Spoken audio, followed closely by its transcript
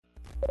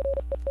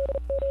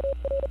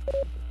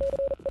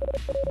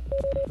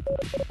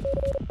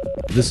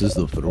This is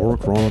the Fedora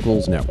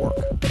Chronicles Network.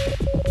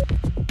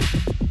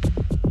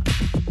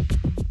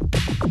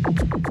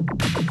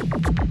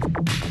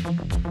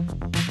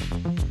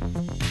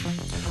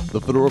 The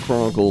Fedora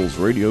Chronicles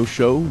radio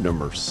show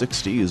number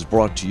 60 is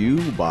brought to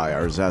you by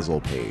our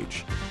Zazzle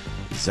page,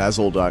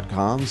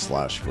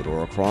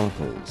 zazzle.com/Fedora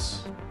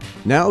Chronicles.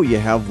 Now you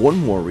have one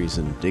more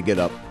reason to get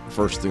up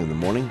first thing in the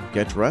morning,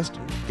 get dressed,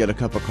 get a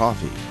cup of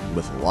coffee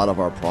with a lot of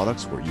our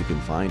products where you can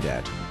find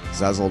at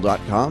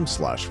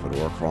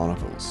zazzle.com/Fedora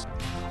Chronicles.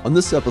 On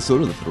this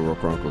episode of the Fedora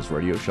Chronicles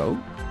radio show,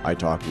 I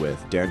talk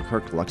with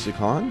Dankaert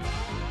Lexicon,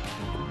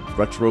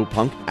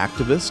 Retropunk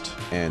activist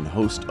and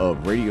host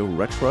of Radio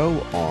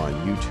Retro on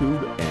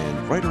YouTube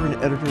and writer and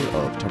editor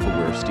of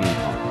Tupperware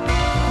Steampunk.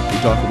 We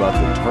talk about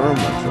the term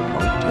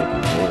Retropunk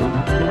taking hold in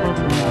retro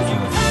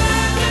scene,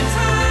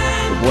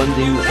 the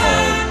blending of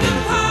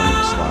things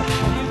the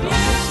punk/punk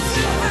genres and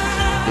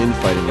styles,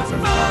 infighting within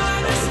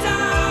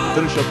cosplay.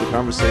 Finish up the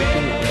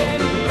conversation about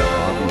moving our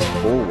hobbies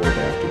forward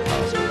after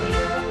cosplay.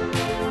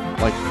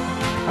 Like,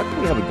 how come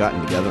we haven't gotten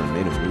together and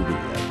made a movie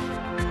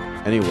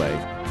yet? Anyway,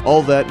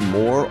 all that and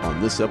more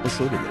on this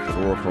episode of the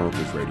Fedora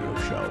Chronicles radio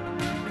show.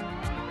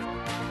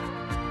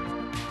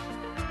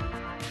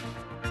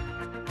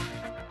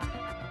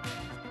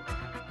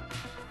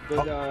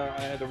 But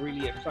I had a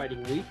really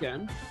exciting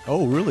weekend.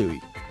 Oh,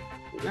 really?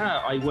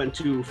 Yeah, I went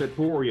to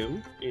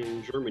Fedora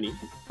in Germany.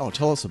 Oh,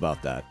 tell us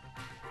about that.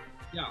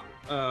 Yeah,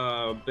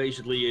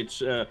 basically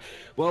it's,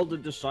 well,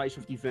 the size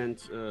of the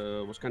event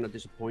was kind of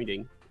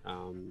disappointing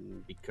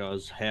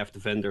because half the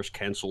vendors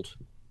canceled.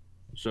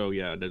 So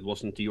yeah, that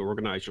wasn't the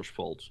organizer's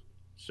fault.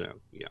 So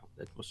yeah,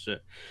 that was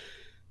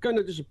kind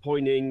of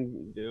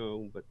disappointing, you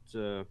know, but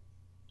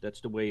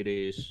that's the way it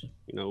is.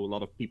 You know, a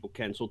lot of people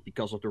canceled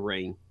because of the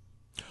rain.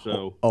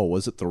 So oh,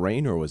 was it the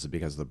rain or was it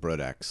because of the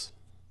BritX?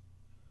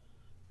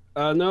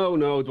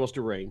 No, it was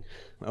the rain.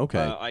 Okay.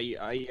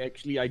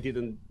 I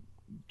didn't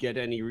get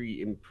any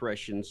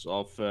impressions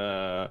of.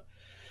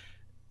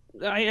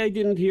 I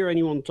didn't hear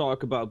anyone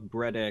talk about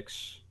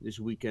BritX this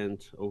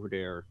weekend over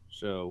there.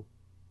 So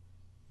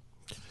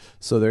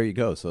there you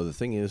go. So the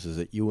thing is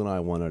that you and I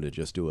wanted to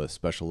just do a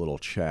special little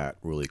chat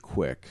really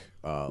quick,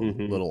 a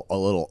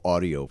little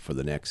audio for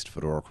the next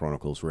Fedora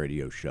Chronicles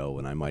radio show,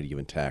 and I might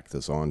even tack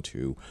this on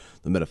to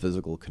the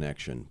Metaphysical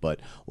Connection.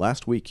 But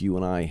last week you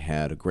and I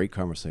had a great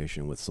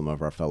conversation with some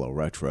of our fellow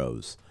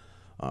retros.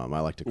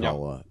 I like to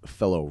call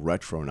fellow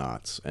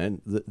retronauts,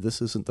 and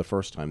this isn't the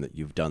first time that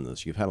you've done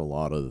this. You've had a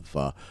lot of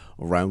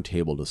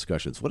roundtable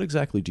discussions. What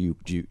exactly do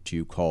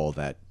you call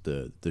that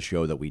the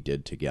show that we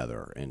did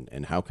together,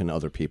 and how can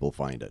other people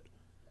find it?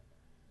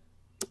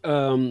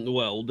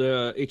 Well,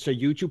 it's a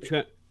YouTube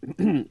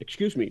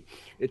excuse me,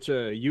 it's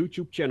a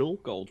YouTube channel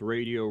called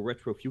Radio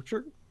Retro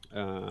Future.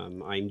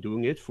 I'm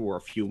doing it for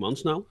a few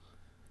months now,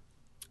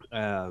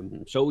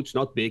 so it's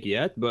not big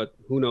yet, but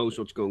who knows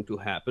what's going to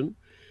happen.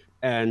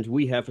 And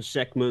we have a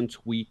segment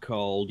we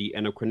call the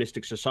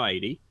Anachronistic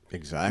Society.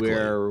 Exactly.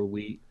 Where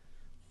we...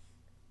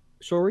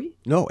 Sorry?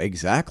 No,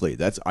 exactly.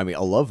 I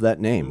love that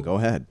name. Go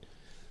ahead.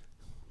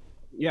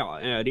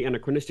 Yeah, the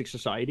Anachronistic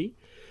Society.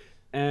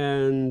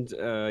 And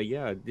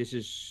this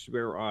is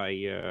where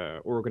I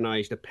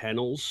organize the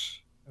panels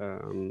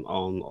on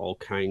all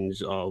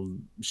kinds of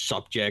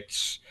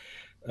subjects.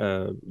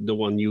 The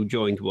one you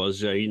joined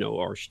was,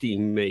 our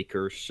Steam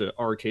makers,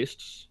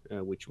 artists,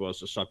 which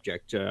was a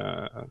subject...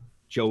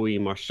 Joey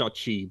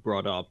Marsacci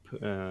brought up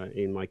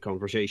in my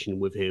conversation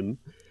with him.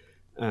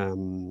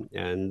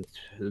 And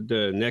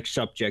the next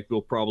subject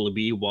will probably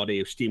be what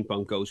if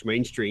steampunk goes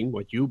mainstream,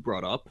 what you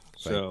brought up. Right.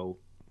 So,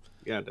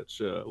 yeah, that's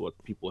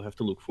what people have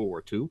to look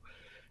forward to.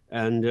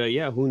 And,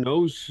 who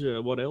knows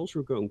what else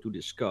we're going to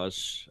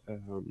discuss.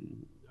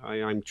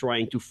 I'm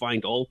trying to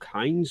find all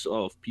kinds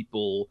of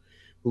people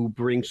who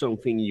bring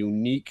something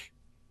unique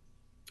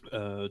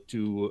to,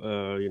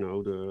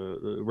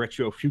 the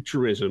retro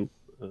futurism.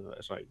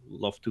 As I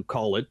love to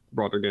call it,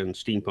 rather than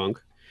steampunk.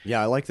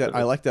 Yeah, I like that.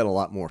 I like that a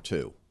lot more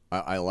too.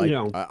 I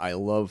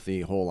love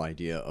the whole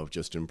idea of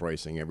just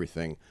embracing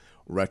everything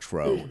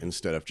retro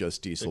instead of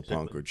just diesel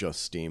punk or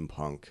just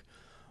steampunk.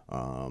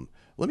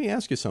 Let me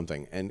ask you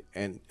something.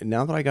 And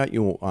now that I got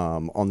you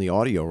on the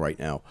audio right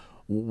now,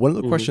 one of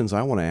the questions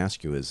I want to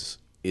ask you is,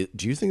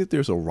 do you think that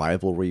there's a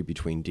rivalry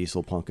between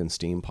diesel punk and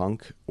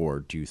steampunk,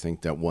 or do you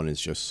think that one is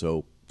just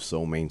so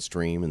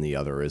mainstream and the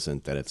other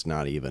isn't, that it's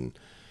not even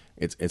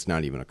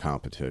a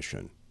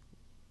competition?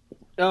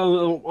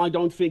 I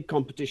don't think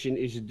competition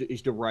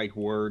is the right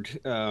word.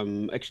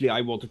 Actually,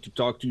 I wanted to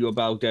talk to you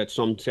about that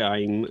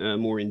sometime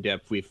more in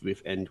depth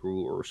with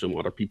Andrew or some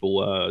other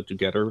people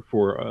together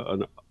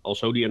for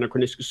also the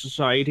Anachronistic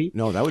Society.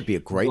 No, that would be a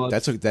great.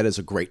 That is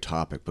a great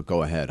topic. But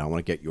go ahead. I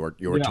want to get your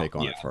take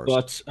on it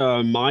first.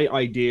 But my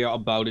idea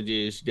about it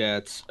is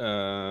that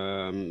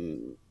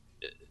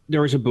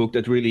there is a book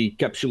that really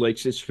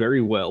encapsulates this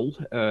very well.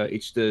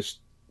 It's the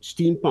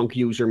Steampunk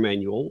User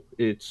Manual.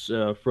 It's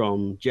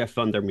from Jeff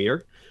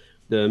Vandermeer,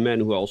 the man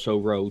who also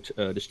wrote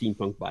the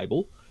Steampunk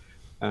Bible.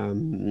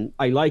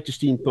 I like the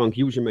steampunk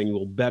user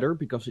manual better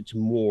because it's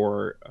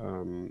more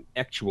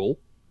actual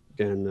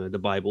than the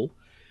Bible.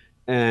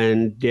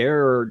 And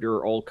there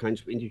are all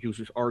kinds of interviews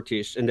with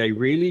artists, and they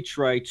really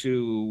try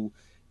to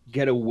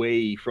get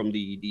away from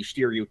the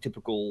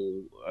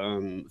stereotypical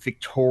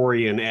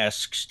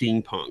Victorian-esque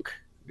steampunk.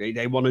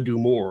 They want to do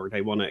more.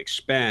 They want to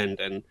expand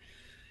and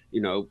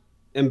you know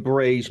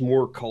embrace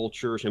more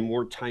cultures and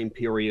more time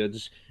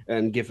periods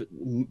and give it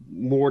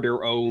more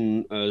their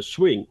own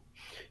swing.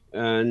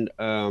 And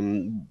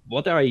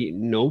what I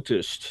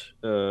noticed,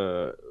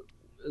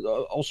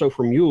 also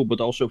from you, but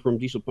also from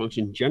diesel punks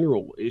in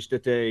general, is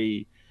that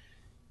they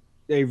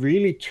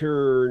really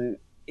turn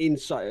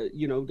inside.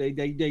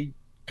 They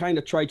kind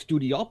of try to do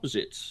the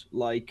opposites.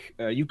 Like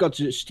you've got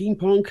the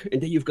steampunk,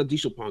 and then you've got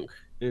diesel punk,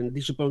 and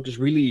diesel punk is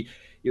really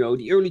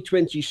the early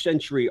 20th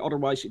century.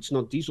 Otherwise, it's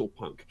not diesel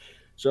punk.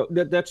 So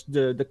that's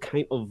the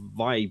kind of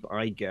vibe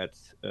I get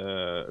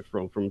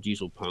from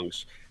diesel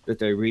punks, that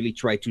they really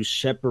try to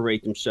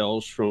separate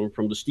themselves from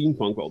the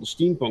steampunk. Well, the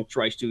steampunk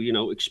tries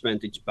to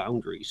expand its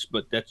boundaries,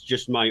 but that's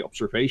just my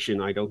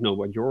observation. I don't know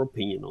what your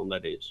opinion on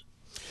that is.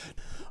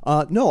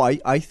 No,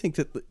 I think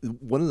that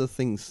one of the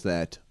things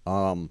that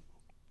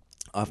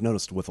I've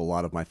noticed with a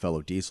lot of my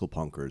fellow diesel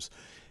punkers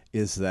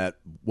is that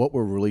what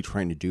we're really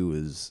trying to do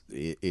is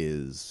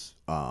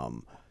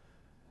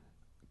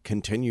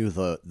continue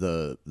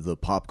the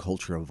pop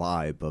culture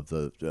vibe of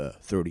the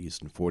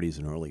 30s and 40s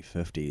and early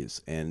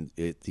 50s, and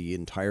the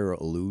entire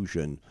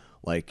illusion,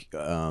 like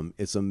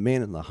it's a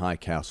man in the high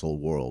castle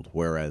world,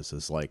 whereas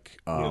it's like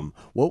Yeah.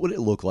 what would it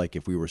look like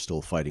if we were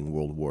still fighting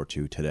World War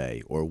II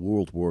today, or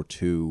World War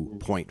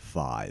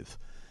II.5?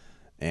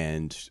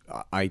 And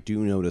I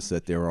do notice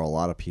that there are a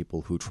lot of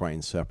people who try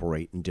and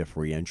separate and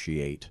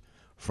differentiate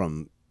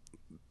from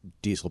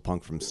diesel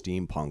punk from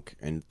steampunk,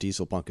 and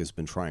diesel punk has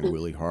been trying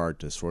really hard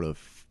to sort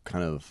of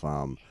kind of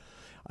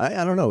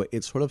I don't know,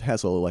 it sort of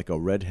has like a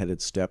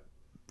redheaded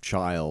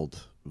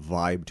stepchild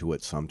vibe to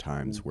it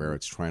sometimes, where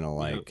it's trying to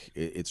Yeah.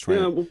 it's trying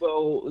Yeah,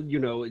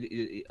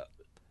 to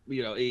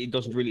well, it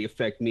doesn't really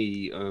affect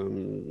me.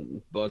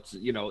 But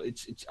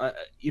it's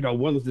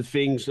one of the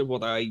things that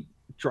what I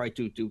try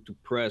to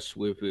press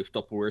with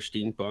Tupperware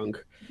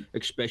Steampunk,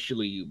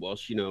 especially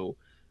was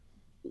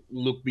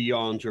look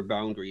beyond your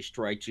boundaries,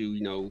 try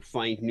to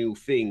find new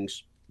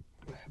things,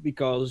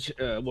 because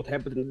what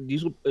happened in the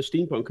diesel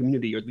steampunk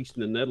community, or at least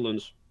in the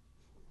Netherlands,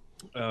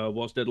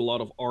 was that a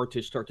lot of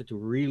artists started to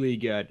really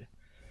get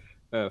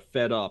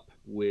fed up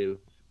with.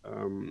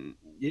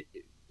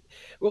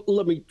 Well,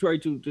 let me try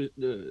to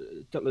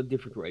tell a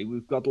different way.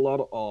 We've got a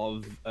lot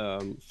of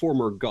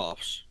former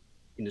goths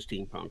in the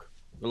steampunk.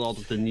 A lot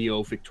of the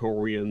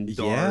neo-Victorian,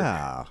 dark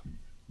yeah.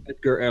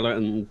 Edgar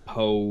Allan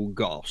Poe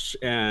goths,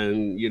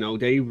 and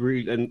they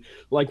really, and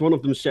like one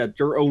of them said,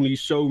 there are only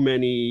so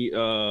many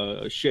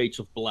shades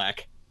of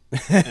black,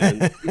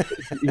 and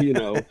you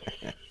know,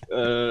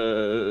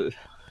 uh,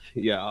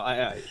 yeah,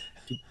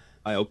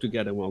 I hope to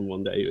get him on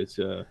one day. It's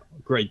a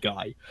great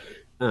guy.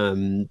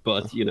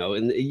 But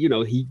and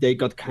he they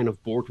got kind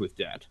of bored with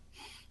that,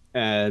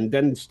 and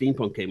then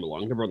steampunk came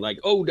along. They were like,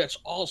 "Oh, that's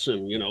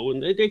awesome!"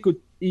 And they could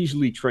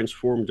easily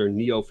transform their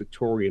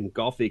neo-Victorian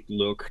Gothic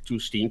look to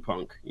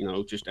steampunk.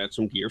 Just add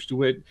some gears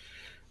to it.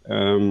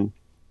 Um,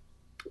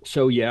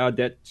 so yeah,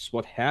 that's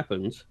what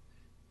happened.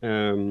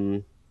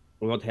 Um,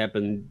 what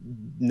happened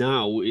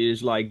now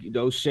is like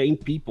those same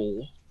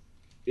people,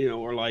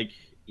 are like,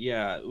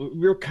 yeah,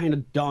 we're kind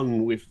of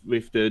done with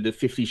the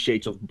 50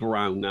 Shades of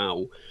Brown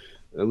now.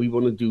 We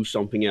want to do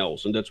something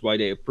else, and that's why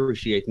they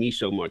appreciate me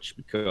so much,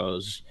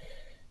 because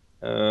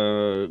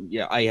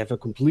yeah, I have a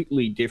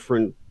completely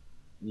different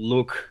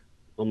look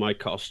on my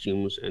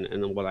costumes and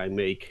on what I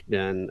make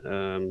than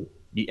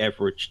the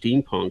average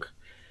steampunk.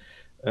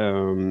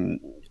 Um,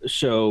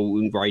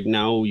 so right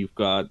now you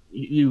have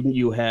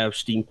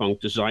steampunk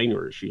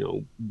designers,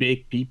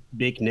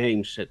 big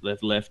names that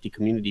have left the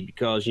community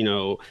because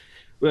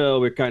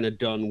well, we're kind of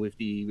done with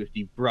the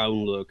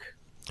brown look.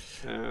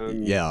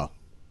 Um, Yeah,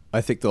 I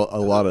think a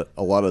lot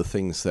of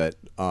things that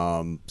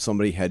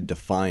somebody had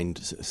defined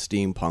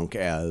steampunk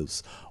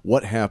as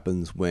what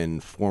happens when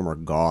former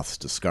goths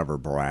discover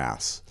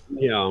brass.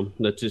 yeah,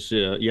 that is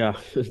yeah,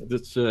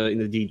 that's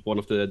indeed one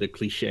of the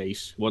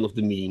cliches, one of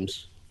the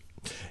memes.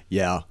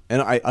 Yeah,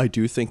 and I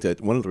do think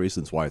that one of the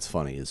reasons why it's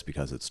funny is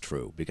because it's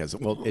true. Because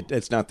well,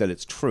 it's not that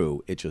it's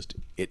true; it just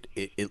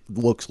it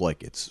looks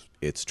like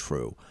it's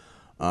true.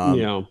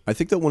 Yeah. I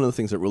think that one of the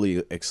things that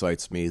really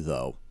excites me,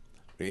 though,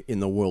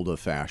 in the world of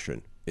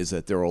fashion, is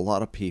that there are a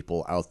lot of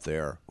people out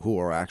there who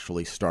are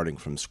actually starting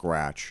from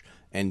scratch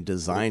and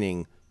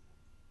designing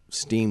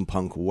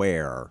steampunk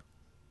wear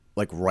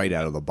like right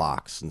out of the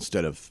box,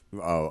 instead of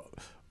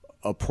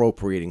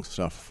appropriating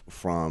stuff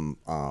from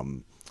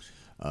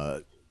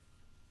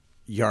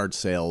yard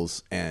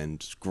sales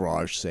and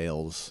garage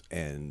sales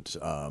and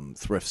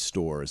thrift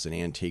stores and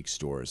antique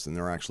stores, and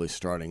they're actually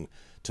starting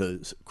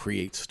to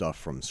create stuff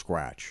from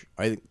scratch.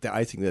 I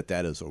think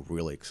that is a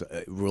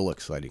real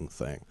exciting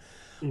thing,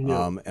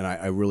 Yeah. and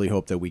I really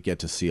hope that we get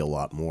to see a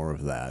lot more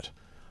of that.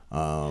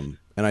 And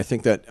And I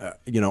think that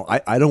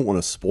I don't want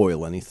to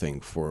spoil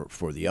anything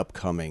for the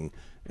upcoming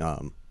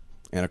um,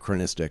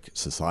 anachronistic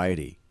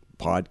society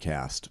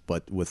podcast,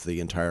 but with the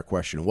entire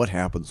question, what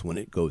happens when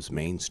it goes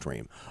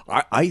mainstream?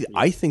 I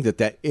Yeah. think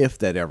that if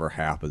that ever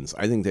happens,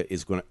 I think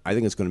it's going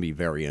to be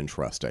very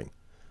interesting.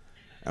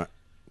 Uh,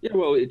 Yeah,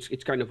 well, it's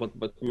kind of what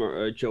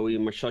Joey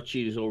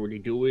Masachi is already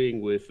doing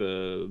with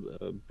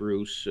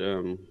Bruce.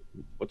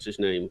 What's his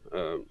name?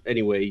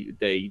 Anyway,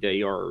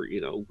 they are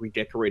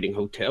redecorating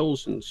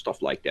hotels and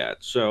stuff like that.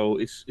 So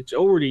it's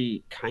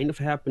already kind of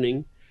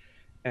happening.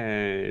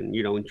 And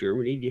in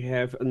Germany, you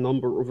have a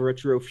number of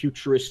retro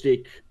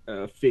futuristic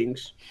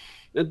things.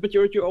 But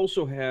you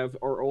also have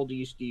are all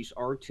these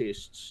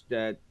artists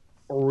that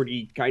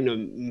already kind of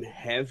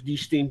have the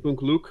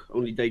steampunk look,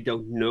 only they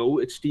don't know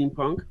it's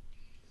steampunk.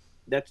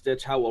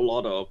 That's how a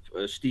lot of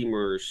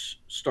steamers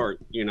start.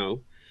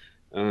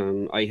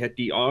 I had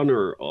the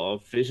honor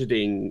of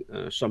visiting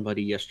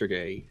somebody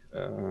yesterday.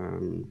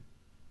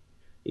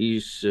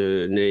 His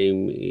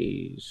name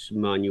is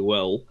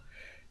Manuel,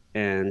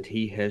 and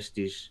he has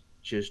this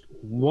just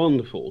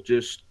wonderful,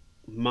 just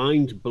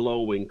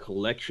mind-blowing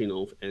collection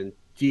of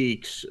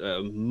antiques,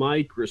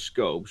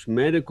 microscopes,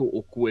 medical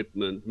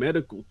equipment,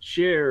 medical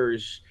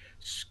chairs,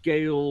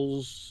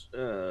 scales,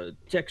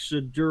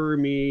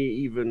 taxidermy,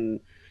 even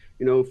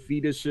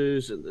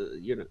fetuses,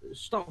 and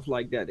stuff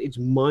like that. It's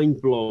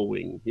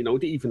mind-blowing.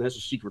 It even has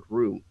a secret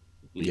room,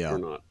 believe it or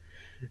yeah, not.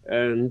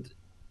 And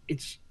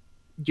it's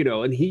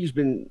and he's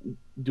been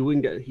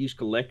doing that. He's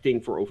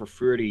collecting for over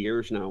 30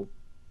 years now,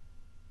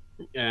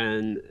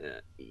 and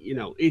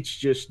it's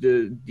just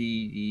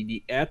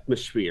the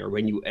atmosphere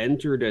when you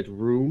enter that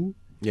room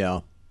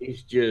yeah,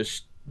 is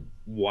just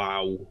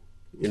wow.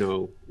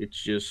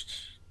 It's just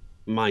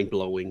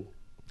mind-blowing.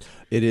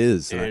 it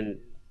is, and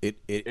and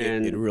it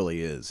and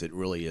really is. It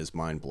really is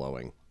mind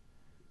blowing.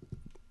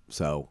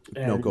 So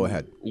no, go and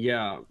ahead.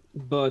 yeah,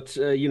 but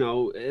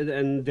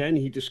and then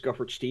he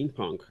discovered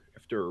steampunk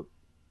after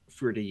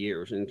 30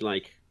 years, and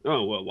like,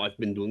 oh well, I've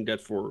been doing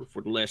that for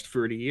the last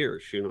 30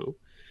 years.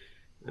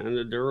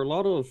 And there are a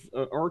lot of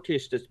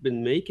artists that's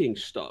been making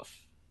stuff,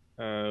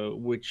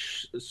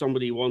 which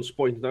somebody once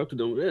pointed out to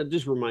them.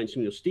 This reminds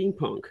me of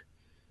steampunk.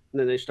 And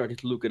then they started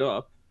to look it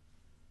up,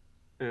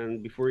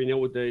 and before you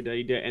know it,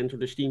 they enter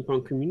the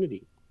steampunk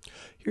community.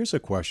 Here's a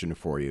question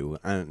for you,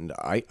 and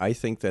I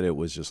think that it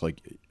was just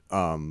like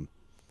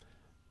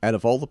out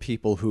of all the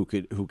people who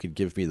could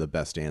give me the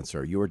best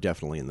answer, you are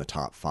definitely in the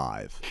top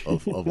five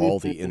of all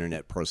the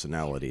internet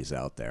personalities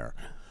out there.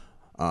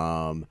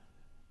 Um,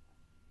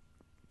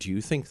 do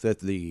you think that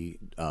the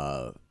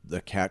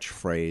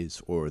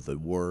catchphrase or the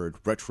word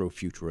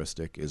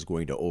retrofuturistic is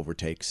going to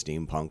overtake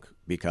steampunk?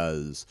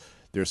 Because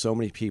there's so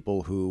many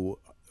people who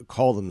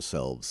call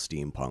themselves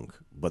steampunk,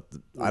 but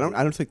Hmm. I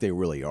don't think they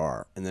really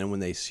are. And then when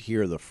they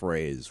hear the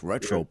phrase Yeah.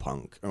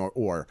 retropunk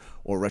or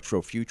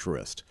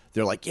retrofuturist,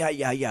 they're like, yeah,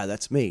 yeah, yeah,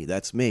 that's me,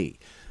 that's me.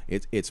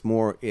 It's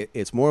more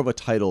of a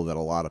title that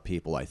a lot of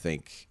people I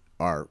think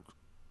are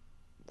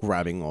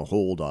grabbing a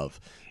hold of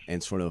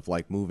and sort of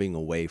like moving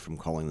away from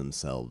calling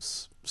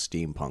themselves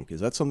steampunk. Is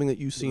that something that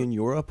you see Yeah. in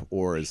Europe,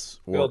 or is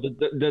Well, or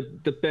that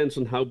depends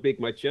on how big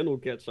my channel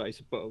gets, I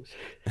suppose.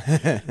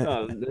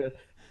 um,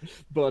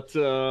 but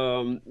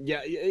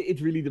yeah,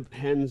 it really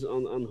depends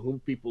on who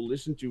people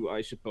listen to,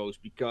 I suppose,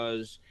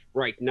 because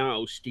right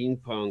now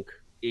steampunk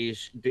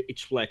is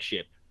its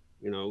flagship.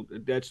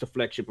 That's the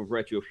flagship of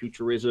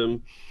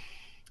retrofuturism.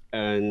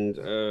 And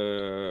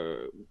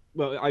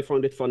well, I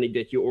found it funny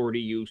that you already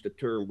used the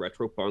term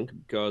retropunk,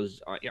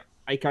 because yeah,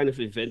 I kind of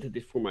invented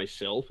it for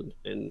myself,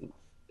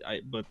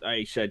 but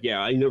I said, yeah,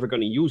 I'm never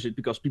going to use it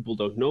because people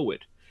don't know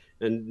it,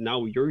 and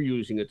now you're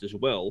using it as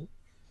well,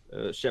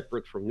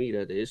 separate from me,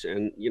 that is.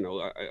 And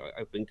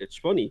I think that's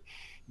funny,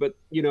 but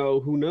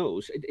who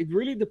knows? It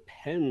really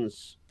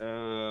depends.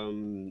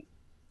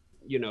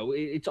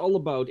 It's all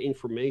about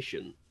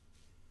information.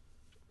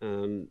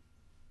 Um,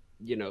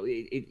 you know,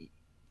 it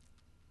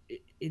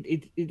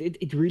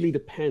really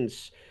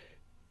depends.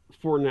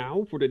 For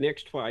now, for the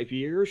next 5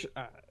 years,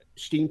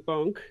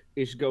 steampunk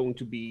is going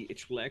to be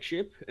its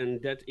flagship,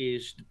 and that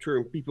is the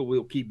term people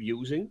will keep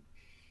using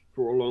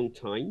for a long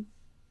time.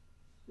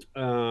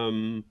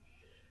 Um,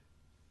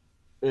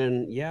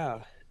 and yeah,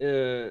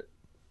 uh,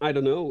 I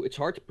don't know. It's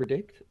hard to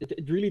predict.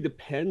 It really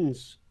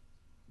depends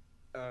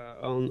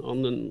on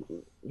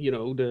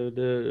the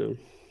the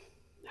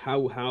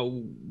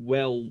how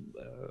well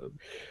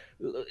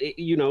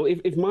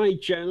if my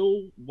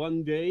channel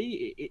one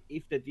day,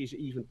 if that is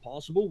even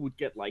possible, would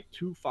get like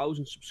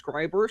 2,000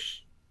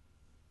 subscribers,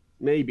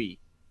 maybe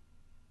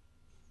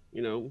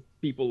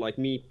people like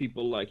me,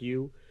 people like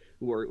you,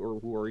 who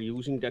are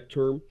using that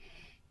term.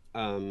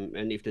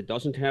 And if that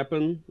doesn't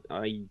happen,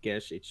 I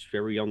guess it's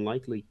very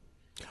unlikely.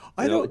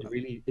 I don't.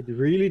 It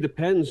really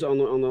depends on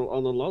a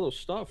lot of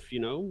stuff.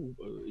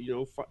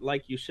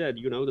 Like you said,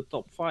 the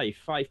top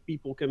five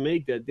people can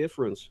make that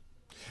difference.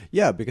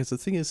 Yeah, because the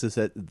thing is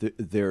that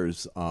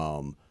there's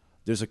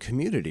there's a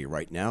community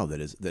right now that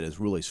is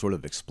really sort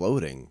of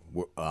exploding,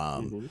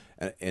 Hmm.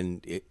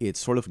 and it's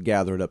sort of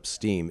gathered up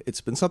steam.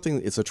 It's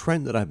a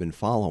trend that I've been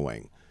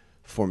following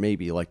for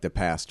maybe like the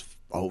past,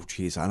 oh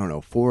geez, I don't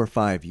know, 4 or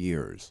 5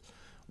 years,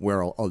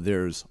 where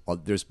there's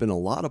been a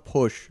lot of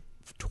push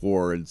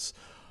towards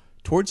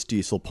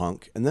diesel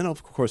punk, and then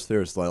of course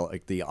there's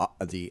like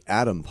the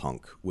atom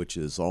punk, which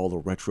is all the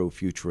retro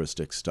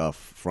futuristic stuff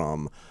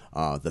from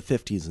the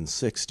 50s and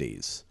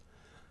 60s.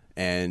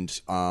 And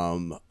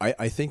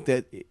I think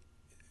that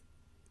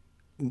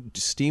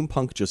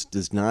steampunk just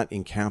does not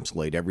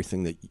encapsulate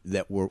everything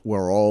that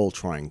we're all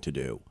trying to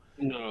do.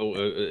 No,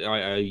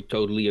 I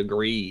totally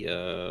agree.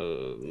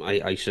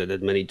 I said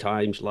it many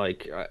times.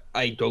 Like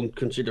I don't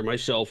consider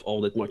myself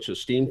all that much a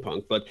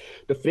steampunk, but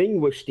the thing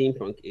with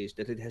steampunk is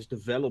that it has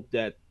developed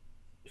that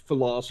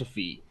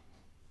philosophy.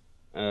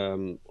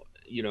 Um,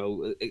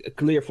 a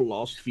clear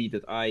philosophy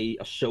that I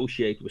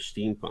associate with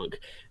steampunk,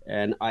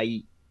 and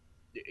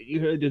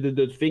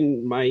the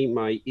thing,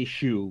 my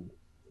issue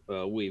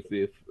with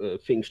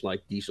things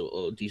like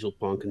diesel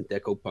punk and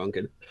deco punk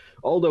and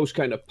all those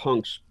kind of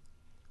punks,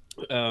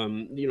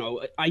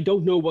 I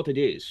don't know what it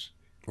is.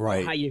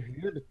 Right. I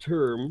hear the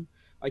term,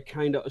 I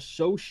kind of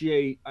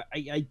associate.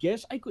 I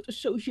guess I could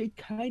associate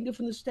kind of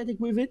an aesthetic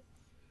with it,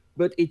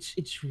 but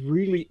it's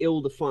really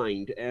ill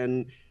defined.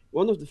 And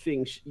one of the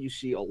things you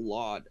see a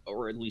lot,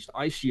 or at least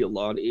I see a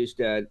lot, is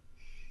that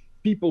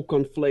people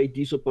conflate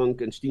diesel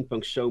punk and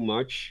steampunk so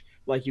much.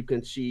 Like you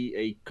can see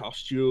a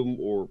costume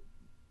or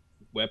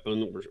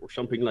weapon or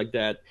something like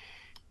that,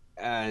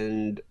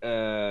 and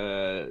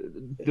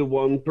the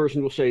one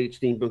person will say it's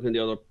steampunk and the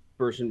other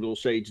person will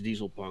say it's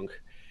diesel punk.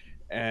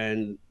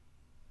 And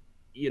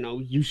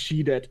you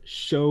see that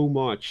so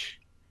much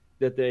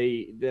that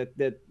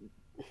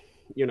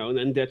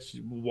and that's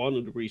one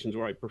of the reasons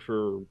why I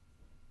prefer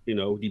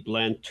the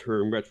bland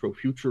term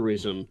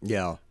retrofuturism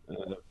Yeah.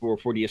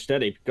 for the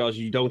aesthetic, because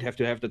you don't have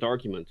to have that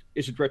argument.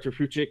 Is it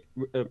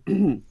uh,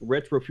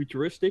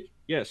 retrofuturistic?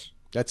 Yes.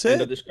 That's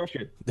End of it.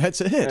 discussion.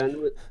 That's it.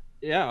 And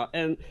yeah,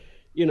 and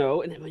then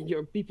when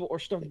your people are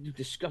starting to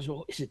discuss,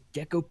 well, is it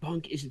deco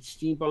punk? Is it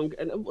steampunk?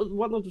 And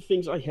one of the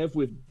things I have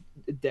with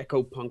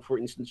deco punk, for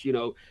instance,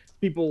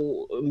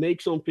 people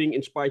make something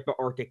inspired by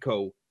Art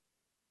Deco,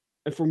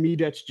 and for me,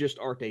 that's just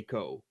Art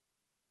Deco.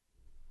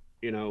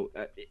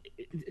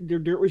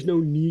 There is no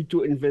need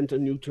to invent a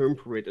new term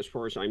for it, as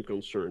far as I'm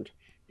concerned.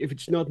 If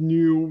it's not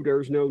new,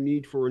 there's no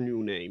need for a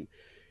new name.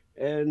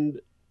 And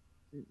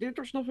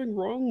there's nothing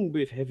wrong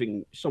with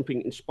having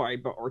something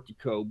inspired by Art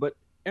Deco, but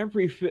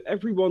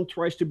everyone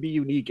tries to be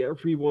unique.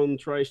 Everyone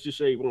tries to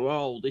say,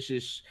 well, this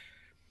is,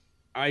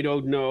 I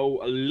don't know,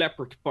 a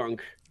leopard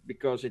punk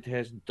because it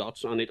has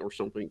dots on it or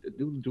something.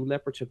 Do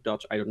leopards have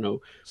dots? I don't know,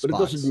 but it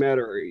doesn't Spots.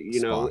 matter.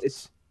 Spots.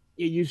 It's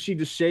you see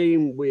the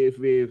same with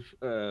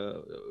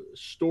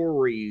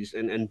stories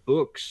and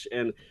books,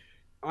 and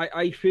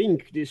I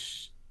think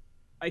this.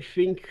 I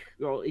think,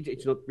 well,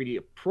 it's not really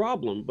a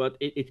problem, but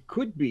it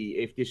could be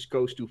if this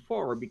goes too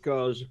far,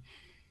 because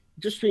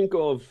just think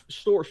of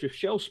stores with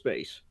shelf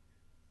space.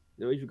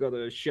 If you've got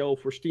a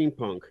shelf for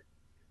steampunk,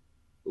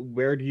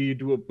 where do you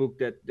do a book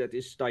that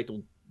is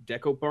titled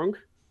Deco Punk?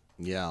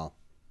 Yeah.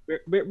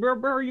 Where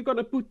are you going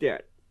to put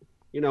that?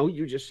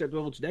 You just said,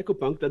 well, it's Deco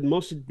Punk. That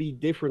must be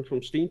different from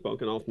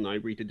steampunk. And often I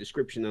read the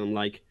description and I'm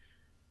like,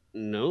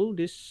 no,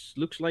 this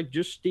looks like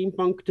just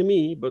steampunk to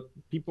me. But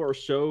people are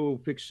so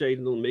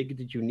fixated on making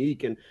it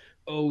unique and,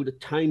 oh, the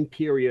time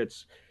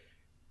periods.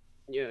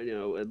 Yeah,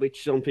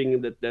 which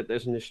something that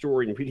as an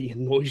historian really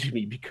annoys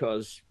me,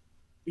 because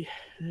yeah,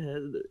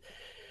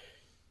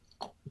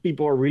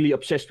 people are really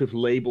obsessed with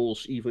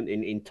labels, even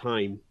in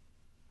time.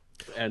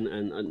 And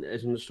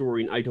as an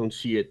historian, I don't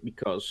see it,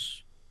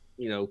 because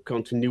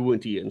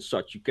continuity and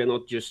such. You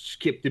cannot just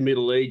skip the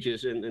Middle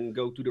Ages and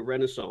go to the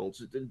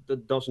Renaissance.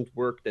 That doesn't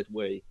work that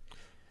way.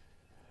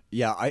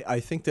 Yeah, I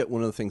think that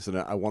one of the things that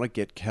I want to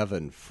get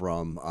Kevin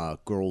from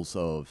Girls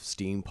of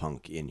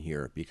Steampunk in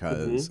here,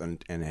 because Hmm.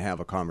 and have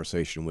a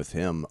conversation with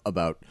him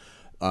about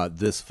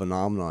this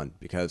phenomenon,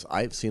 because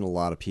I've seen a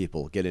lot of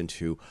people get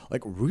into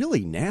like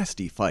really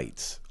nasty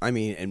fights. I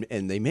mean,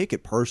 and they make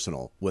it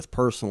personal with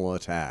personal Yeah.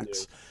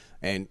 attacks,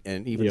 and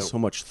even Yeah. so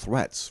much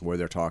threats where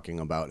they're talking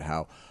about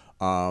how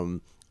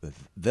um,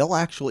 they'll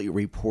actually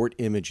report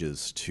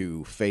images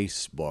to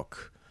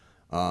Facebook,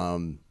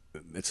 um,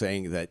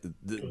 saying that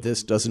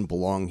this doesn't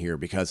belong here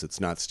because it's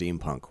not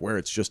steampunk, where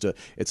it's just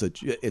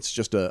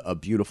a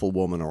beautiful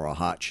woman or a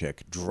hot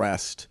chick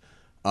dressed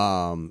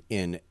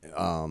in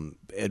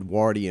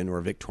Edwardian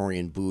or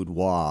Victorian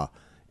boudoir,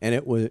 and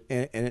it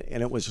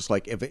was just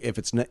like, if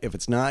it's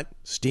not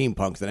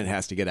steampunk, then it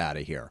has to get out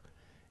of here.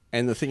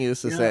 And the thing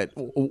is Yeah. that,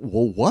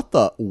 well,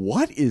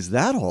 what is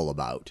that all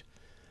about?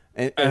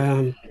 And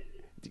Um,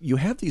 you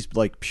have these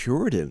like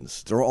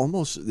Puritans.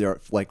 They're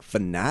like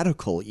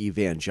fanatical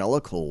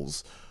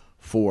evangelicals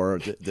for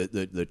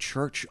the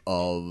Church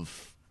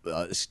of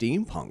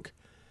Steampunk,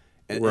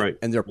 right.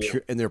 and they're Yeah.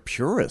 they're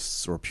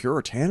purists or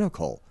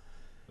puritanical.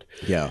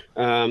 Yeah.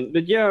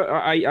 But yeah,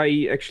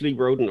 I actually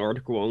wrote an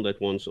article on that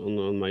once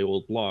on my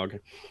old blog,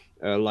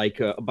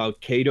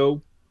 about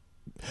Cato,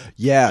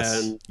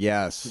 Yes. and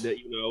Yes. that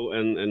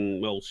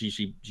and well,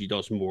 she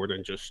does more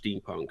than just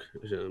steampunk,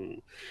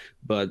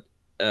 but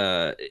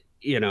uh,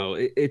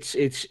 it's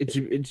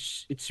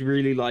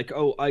really like,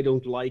 oh, I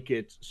don't like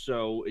it,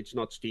 so it's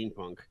not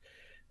steampunk.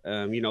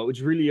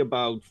 It's really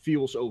about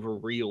feels over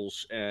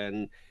reals,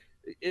 and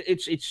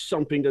it's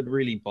something that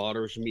really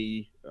bothers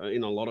me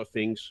in a lot of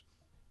things,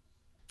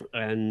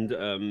 and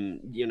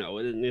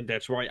and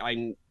that's why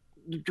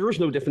there is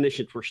no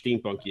definition for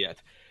steampunk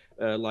yet.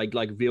 Like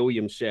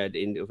William said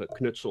in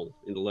Knutzel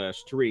in the last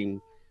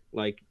stream,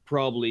 like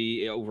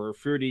probably over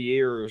 30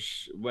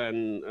 years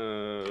when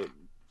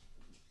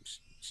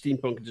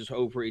steampunk is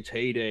over its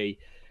heyday,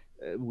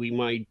 we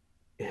might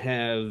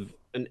have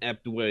an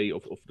apt way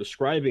of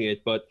describing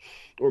it, but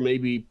or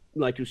maybe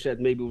like you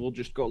said, maybe we'll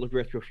just call it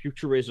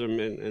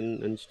retrofuturism,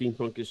 and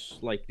steampunk is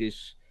like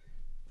this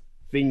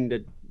thing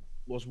that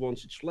was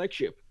once its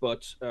flagship.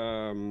 But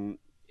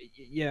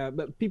yeah,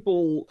 but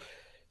people,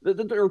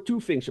 there are two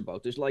things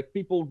about this. Like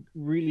people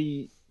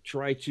really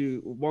try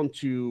to want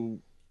to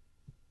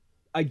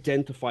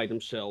identify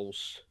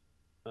themselves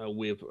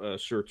with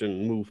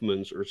certain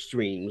movements or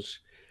streams.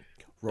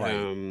 Right.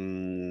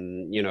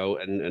 And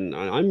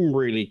I'm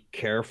really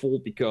careful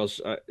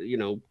because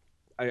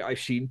I've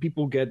seen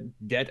people get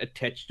that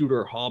attached to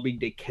their hobby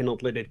they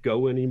cannot let it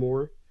go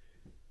anymore.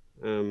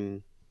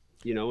 um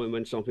and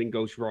when something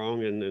goes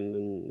wrong,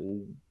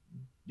 and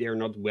they're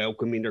not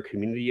welcome in their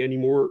community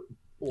anymore,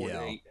 or Yeah.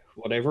 they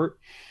whatever.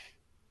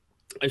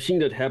 I've seen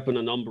that happen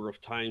a number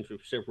of times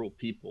with several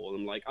people, and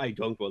I'm like, I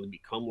don't want to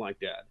become like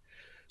that.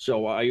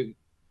 So I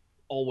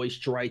always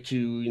try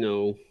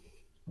to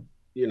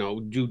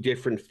do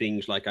different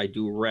things. Like I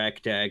do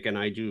ragtag and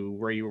I do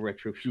radio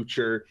retro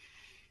future,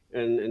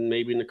 and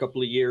maybe in a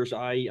couple of years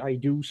I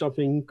do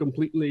something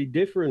completely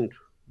different.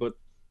 But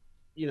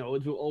it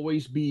will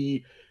always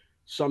be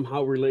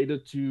somehow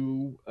related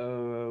to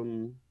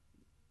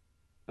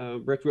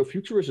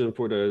retrofuturism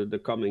for the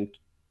coming,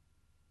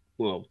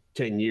 well,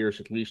 10 years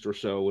at least or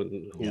so,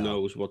 and who Yeah.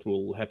 knows what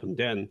will happen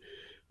then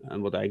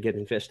and what I get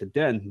invested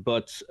then.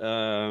 But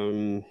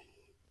I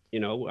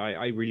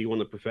really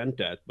want to prevent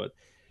that. But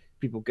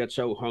people get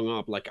so hung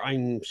up, like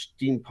I'm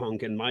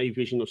steampunk and my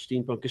vision of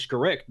steampunk is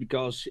correct,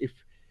 because if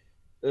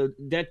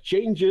that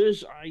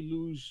changes, I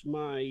lose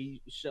my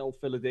self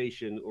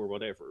validation or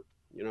whatever,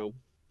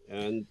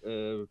 and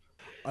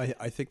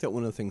I think that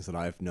one of the things that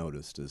I've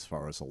noticed, as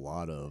far as a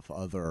lot of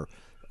other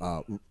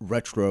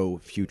retro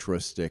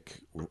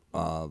futuristic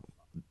uh,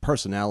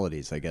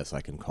 personalities, I guess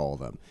I can call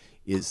them,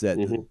 is that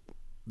mhm.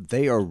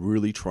 they are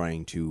really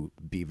trying to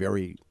be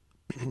very,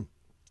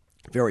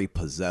 very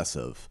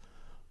possessive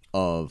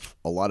of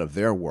a lot of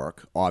their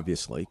work,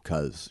 obviously,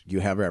 because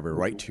you have every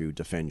right Mhm. to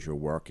defend your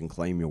work and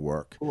claim your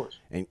work, Of course.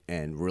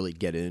 and really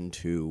get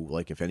into,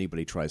 like, if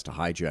anybody tries to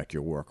hijack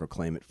your work or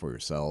claim it for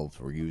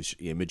yourself or use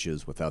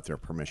images without their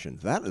permission,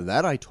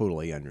 that I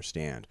totally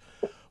understand.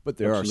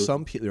 But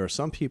Absolutely. there are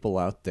some people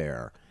out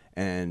there,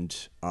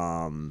 and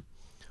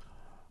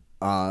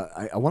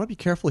I want to be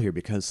careful here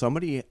because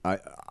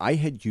I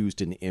had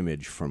used an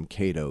image from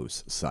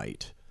Cato's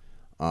site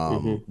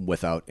Hmm.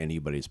 without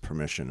anybody's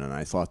permission, and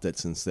I thought that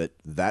since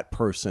that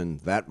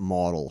person, that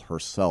model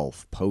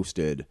herself,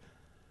 posted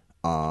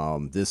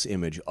this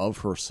image of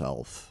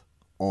herself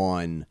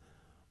on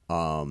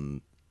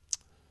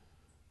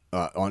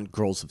on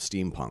Girls of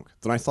Steampunk,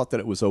 then I thought that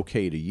it was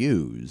okay to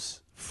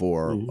use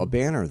for a Hmm.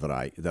 banner that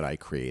I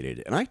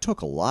created, and I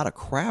took a lot of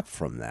crap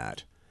from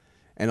that.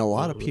 And a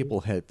lot of uh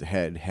people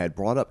had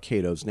brought up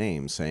Cato's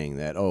name, saying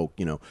that, oh,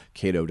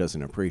 Cato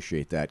doesn't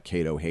appreciate that,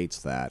 Cato hates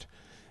that,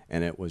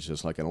 and it was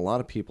just like, and a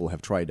lot of people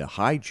have tried to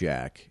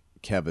hijack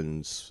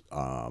Kevin's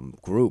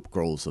group,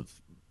 Girls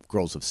of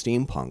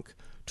Steampunk,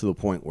 to the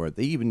point where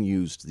they even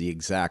used the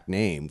exact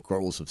name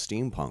Girls of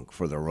Steampunk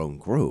for their own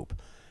group,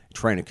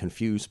 trying to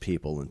confuse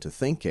people into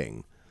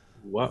thinking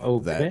Well,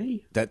 that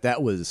okay.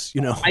 that was,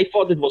 I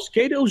thought it was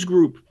Cato's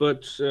group,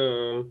 but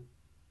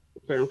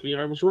apparently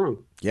I was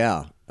wrong.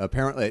 yeah.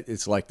 Apparently,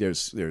 it's like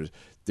there's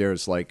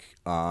like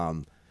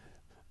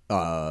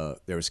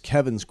there's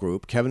Kevin's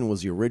group. Kevin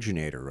was the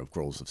originator of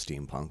Girls of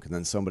Steampunk, and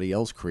then somebody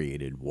else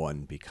created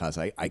one because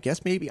I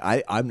guess maybe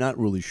I'm not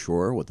really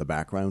sure what the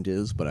background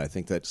is, but I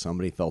think that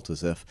somebody felt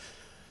as if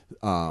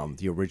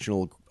the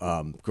original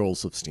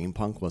Girls of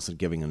Steampunk wasn't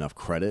giving enough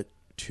credit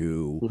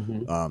to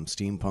Hmm.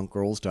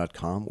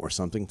 steampunkgirls.com or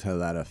something to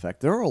that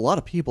effect. There are a lot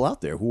of people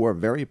out there who are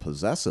very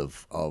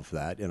possessive of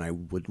that, and I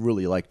would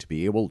really like to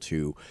be able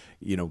to,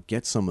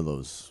 get some of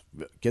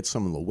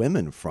the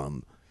women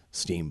from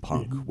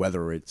steampunk, Hmm.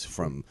 whether it's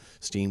from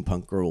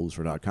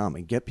steampunkgirls.com,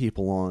 and get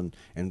people on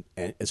and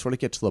sort of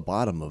get to the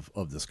bottom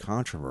of this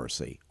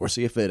controversy, or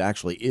see if it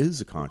actually is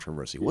a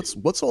controversy.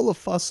 What's all the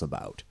fuss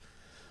about?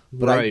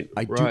 But Right,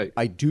 I do right.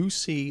 I do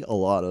see a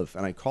lot of,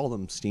 and I call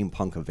them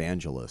steampunk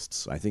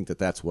evangelists. I think that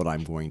that's what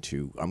I'm going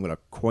to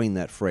coin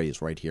that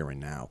phrase right here and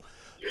now.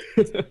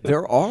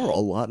 There are a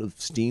lot of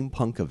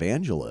steampunk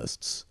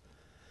evangelists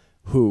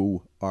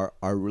who are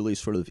really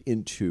sort of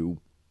into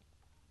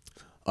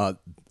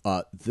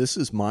uh, this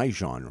is my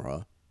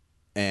genre,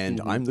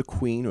 and Hmm. I'm the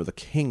queen or the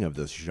king of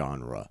this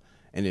genre.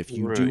 And if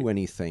you Right. do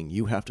anything,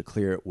 you have to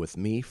clear it with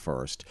me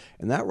first.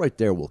 And that right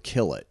there will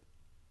kill it.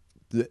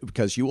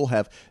 Because you will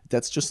have,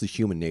 that's just the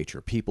human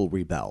nature. People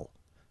rebel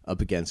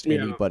up against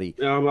Yeah. anybody.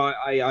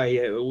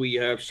 We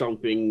have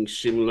something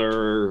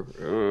similar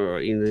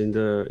in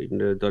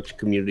the Dutch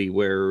community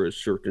where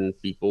certain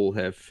people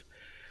have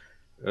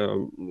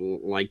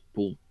like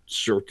pulled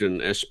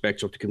certain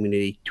aspects of the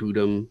community to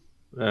them.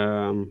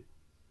 Um,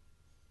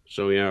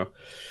 so yeah,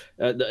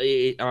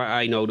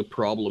 I know the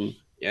problem,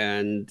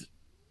 and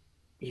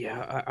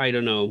yeah, I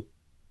don't know.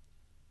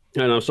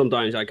 I know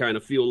sometimes I kind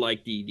of feel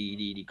like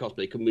the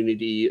cosplay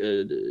community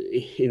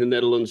in the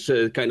Netherlands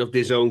kind of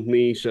disowned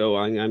me, so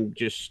I'm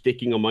just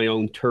sticking on my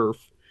own turf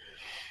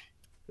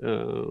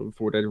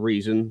for that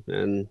reason.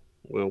 And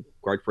well,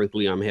 quite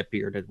frankly, I'm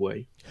happier that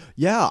way.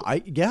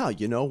 Yeah,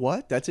 you know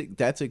what?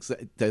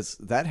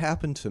 That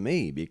happened to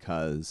me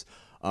because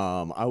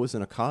I was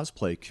in a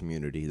cosplay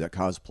community that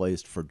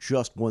cosplayed for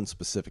just one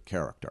specific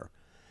character.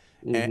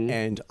 Hmm.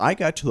 And I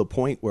got to the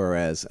point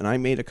whereas, and I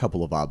made a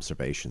couple of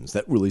observations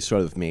that really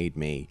sort of made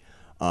me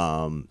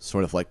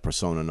sort of like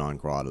persona non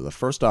grata. The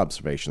first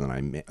observation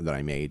that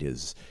I made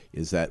is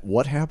that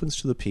what happens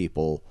to the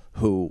people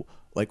who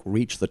like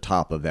reach the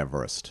top of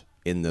Everest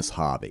in this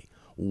hobby?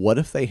 What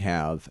if they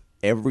have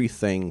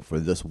everything for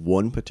this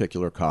one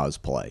particular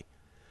cosplay?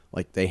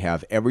 Like they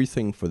have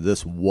everything for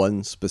this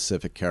one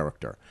specific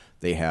character.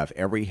 They have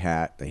every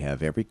hat, they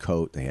have every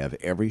coat, they have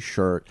every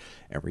shirt,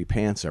 every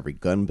pants, every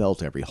gun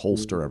belt, every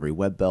holster, every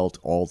web belt,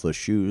 all the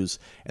shoes.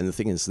 And the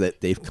thing is that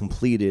they've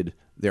completed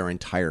their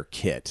entire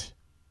kit.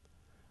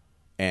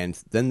 And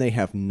then they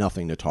have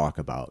nothing to talk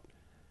about.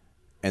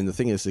 And the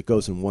thing is, it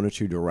goes in one or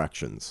two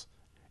directions.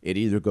 It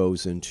either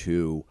goes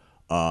into,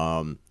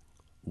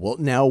 well,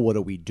 now what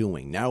are we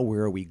doing? Now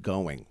where are we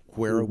going?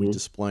 Where are we Hmm.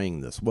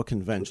 displaying this? What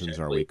conventions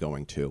are we Exactly.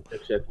 going to?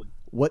 Exactly.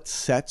 What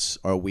sets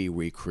are we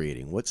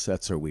recreating? What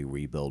sets are we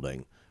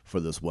rebuilding for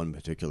this one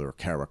particular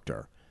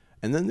character?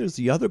 And then there's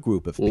the other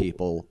group of Mm.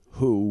 people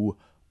who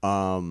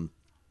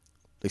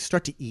they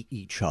start to eat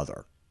each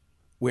other,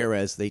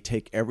 whereas they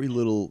take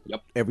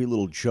Yep. every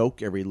little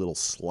joke, every little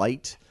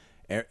slight,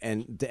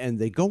 and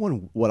they go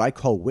on what I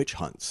call witch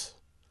hunts,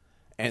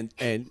 and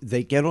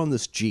they get on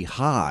this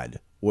jihad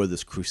or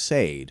this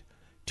crusade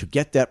to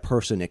get that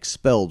person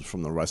expelled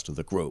from the rest of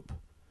the group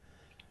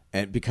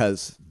and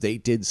because they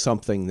did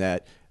something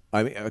that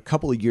I mean, a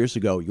couple of years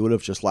ago, you would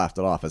have just laughed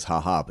it off as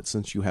haha. But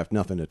since you have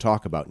nothing to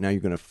talk about, now you're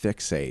going to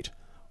fixate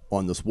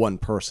on this one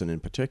person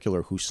in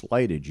particular who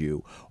slighted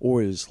you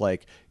or is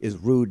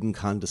rude and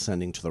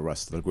condescending to the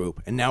rest of the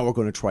group. And now we're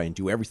going to try and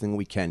do everything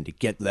we can to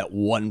get that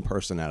one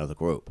person out of the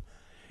group.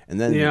 And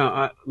then,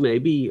 Yeah,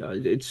 maybe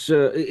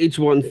it's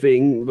one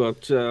thing,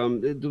 but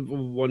the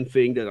one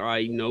thing that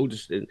I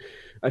noticed, and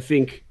I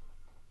think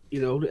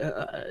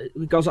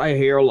because I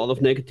hear a lot of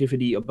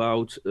negativity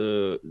about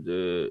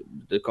the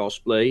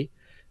cosplay,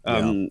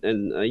 yeah,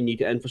 and I need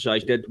to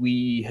emphasize that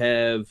we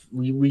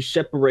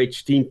separate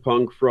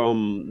steampunk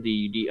from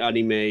the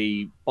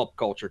anime pop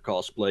culture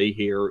cosplay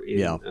here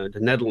yeah, in the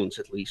Netherlands,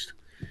 at least.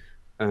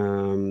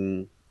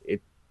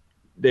 It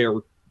They're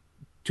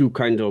two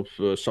kind of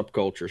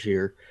subcultures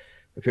here,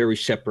 very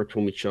separate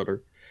from each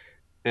other,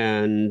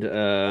 and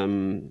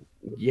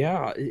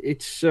yeah,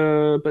 it's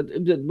but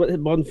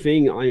one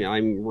thing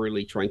I'm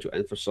really trying to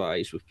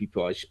emphasize with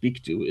people I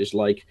speak to is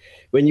like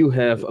when you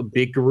have a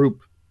big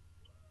group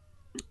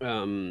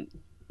um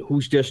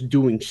who's just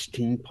doing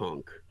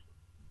steampunk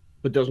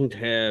but doesn't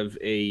have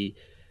a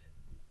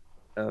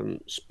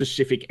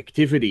specific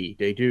activity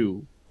they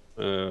do,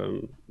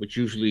 which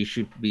usually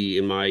should be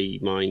in my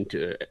mind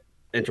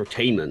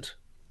entertainment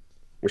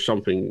or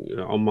something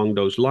among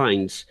those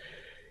lines.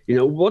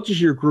 What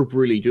is your group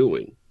really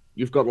doing?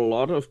 You've got a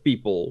lot of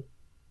people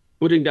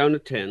putting down a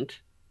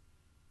tent,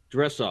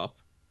 dress up,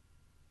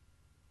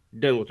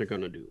 then what they're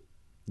gonna do.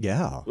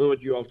 yeah, Well,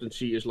 what you often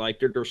see is like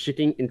they're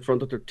sitting in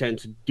front of their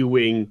tent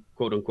doing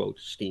quote unquote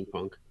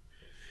steampunk,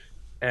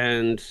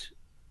 and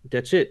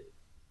that's it.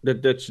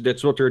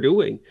 That's what they're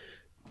doing.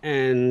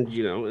 And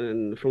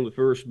and from the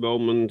first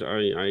moment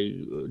I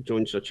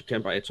joined such a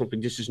camp, I had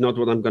something. This is not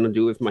what I'm gonna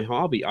do with my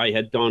hobby. I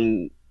had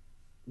done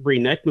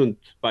reenactment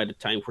by the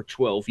time for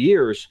 12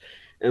 years,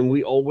 and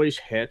we always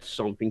had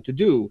something to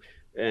do.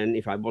 And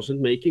if I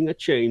wasn't making a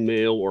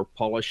chainmail or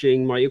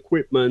polishing my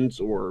equipment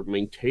or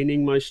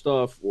maintaining my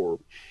stuff or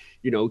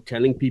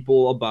telling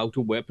people about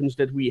the weapons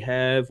that we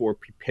have or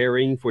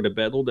preparing for the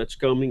battle that's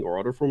coming or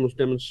other forms of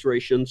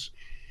demonstrations,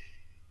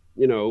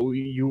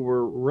 you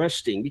were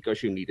resting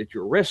because you needed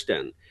your rest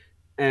then.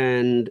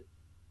 And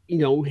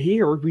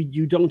here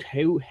you don't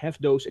have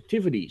those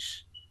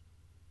activities.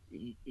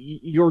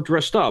 You're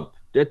dressed up.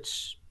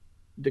 That's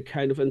the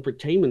kind of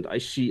entertainment I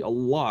see a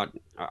lot.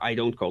 I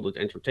don't call it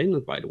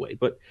entertainment, by the way,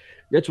 but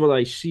that's what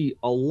I see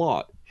a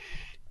lot.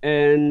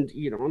 And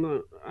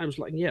I was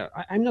like, yeah,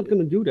 I'm not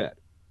going to do that,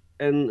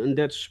 and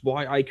that's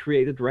why I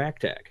created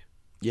Ragtag.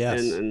 and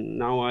Yes. and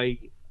now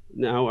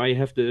I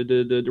have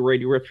the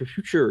Radio Retro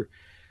Future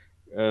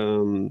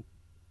um,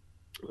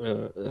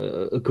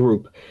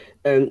 group,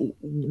 and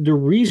the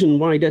reason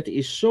why that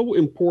is so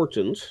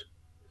important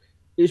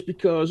is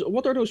because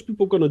what are those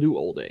people gonna do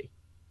all day?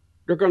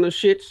 They're gonna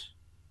sit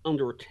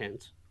under a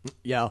tent.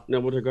 Yeah. Now,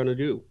 what they're gonna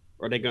do?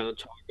 Are they gonna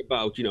talk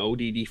about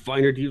the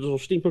finer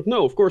details of steampunk?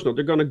 No, of course not.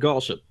 They're gonna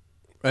gossip,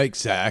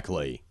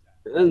 Exactly.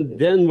 and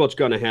then what's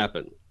gonna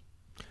happen?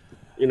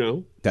 You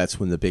know? That's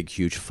when the big,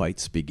 huge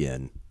fights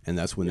begin, and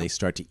that's when Yeah. they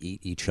start to eat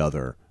each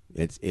other.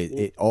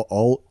 Mm,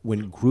 All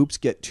when groups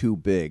get too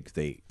big,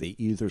 they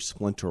either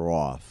splinter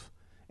off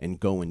and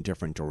go in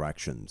different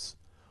directions,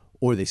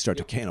 or they start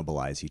to yeah.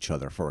 cannibalize each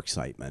other for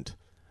excitement.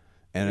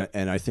 Yeah.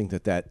 And I think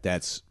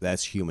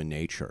that's human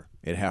nature.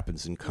 It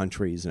happens in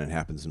countries, and it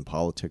happens in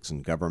politics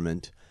and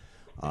government.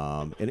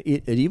 And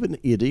it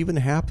even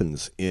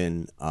happens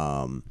in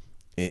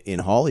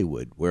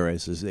Hollywood.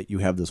 Whereas is that you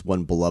have this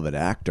one beloved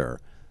actor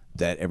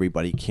that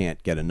everybody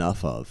can't get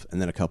enough of,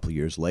 and then a couple of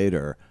years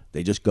later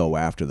they just go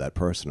after that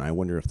person. I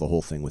wonder if the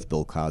whole thing with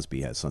Bill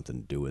Cosby has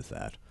something to do with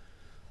that.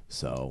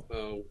 So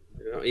Oh,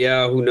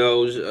 yeah. Who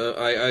knows?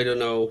 I don't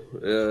know.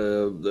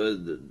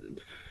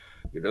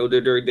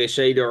 They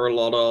say there are a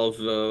lot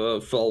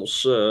of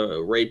false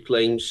rape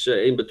claims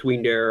in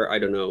between there. I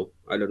don't know.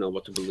 I don't know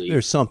what to there's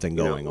believe. something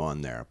You going know.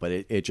 on there, but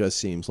it just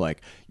seems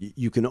like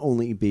you can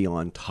only be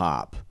on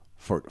top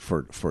for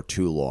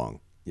too long.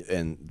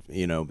 And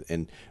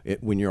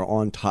when you're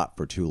on top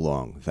for too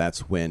long,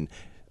 that's when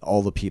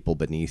all the people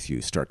beneath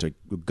you start to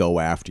go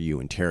after you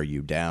and tear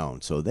you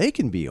down so they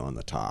can be on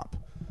the top.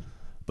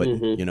 But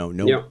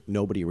Yeah.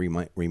 nobody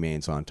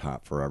remains on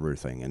top for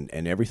everything,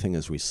 and everything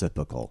is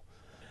reciprocal.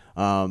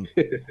 Um,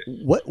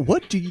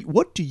 what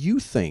do you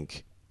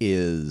think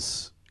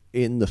is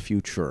in the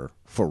future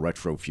for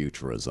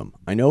retrofuturism?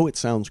 I know it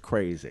sounds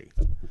crazy.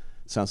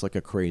 It sounds like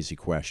a crazy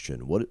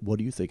question. What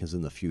do you think is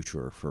in the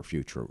future for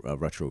future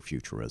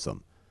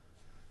retrofuturism?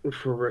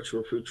 For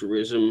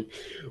retrofuturism,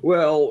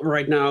 well,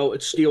 right now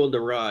it's still on the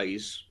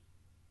rise,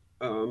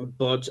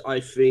 but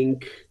I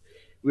think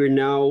we're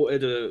now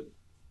at a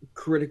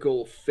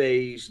critical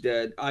phase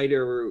that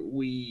either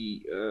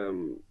we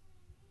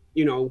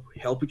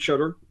help each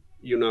other,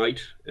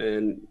 unite,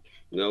 and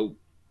you know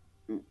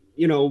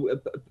you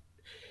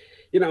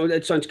know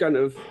that sounds kind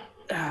of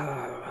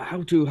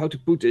how to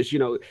put this,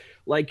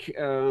 like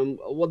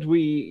what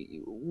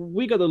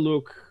we got to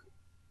look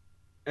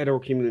at our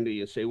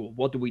community and say, well,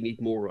 what do we need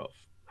more of?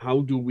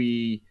 How do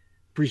we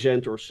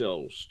present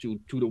ourselves to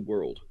the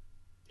world?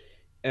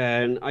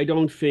 And I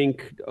don't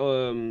think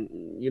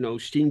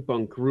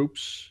steampunk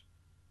groups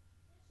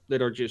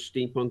that are just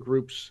steampunk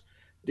groups,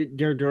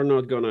 they're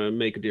not gonna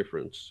make a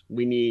difference.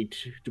 We need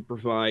to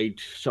provide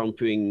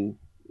something.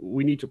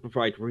 We need to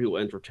provide real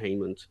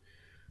entertainment,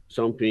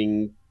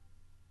 something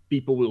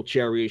people will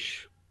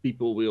cherish,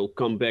 people will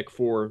come back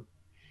for.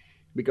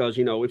 Because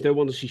if they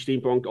want to see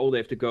steampunk, all they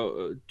have to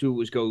go do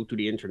is go to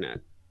the internet.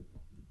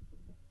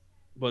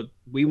 But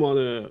we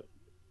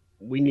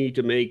need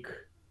to make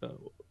uh,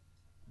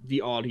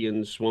 the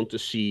audience want to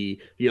see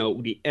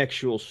the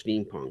actual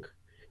steampunk,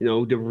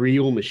 the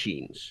real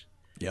machines.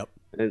 Yep.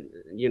 And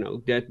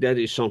that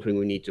is something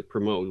we need to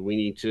promote. We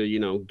need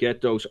to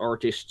get those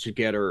artists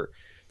together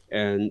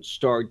and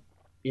start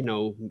you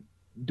know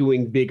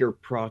doing bigger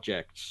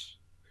projects,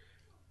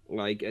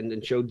 like,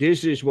 and show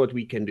this is what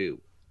we can do.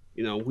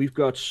 We've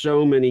got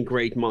so many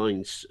great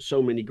minds,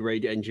 so many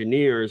great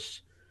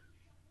engineers.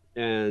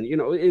 And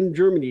in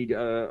Germany,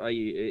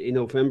 in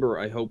November,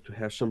 I hope to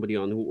have somebody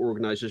on who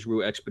organizes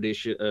real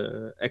expedition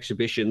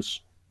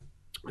exhibitions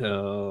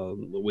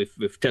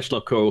with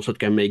Tesla coils that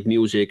can make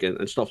music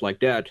and stuff like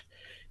that.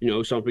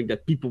 Something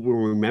that people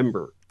will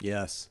remember.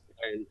 Yes.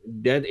 And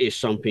that is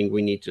something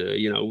we need to,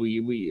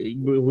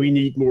 we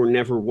need more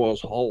never was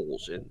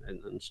halls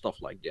and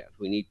stuff like that.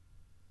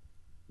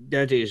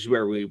 That is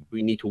where we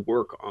need to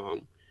work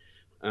on.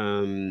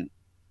 Um,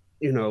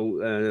 you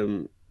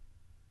know,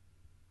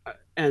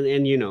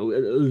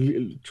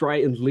 and try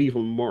and leave a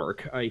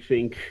mark. I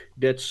think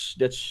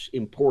that's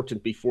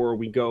important before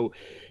we go.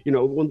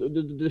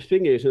 The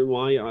thing is, and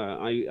why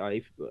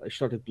I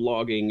started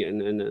blogging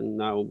and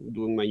now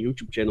doing my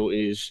YouTube channel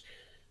is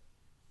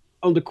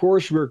on the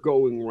course we're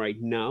going right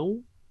now.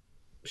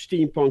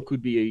 Steampunk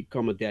could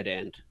become a dead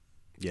end.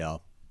 Yeah,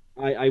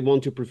 I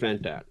want to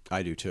prevent that.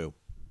 I do too.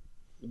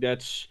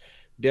 that's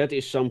that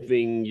is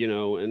something,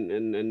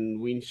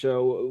 and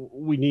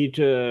we need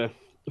to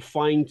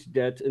find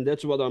that, and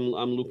that's what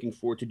I'm looking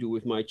forward to do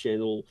with my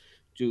channel,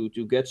 to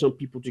get some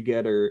people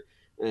together,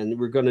 and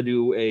we're gonna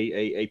do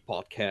a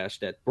podcast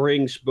that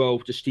brings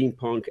both the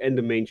steampunk and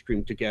the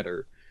mainstream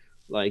together.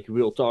 Like,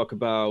 we'll talk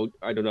about,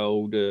 I don't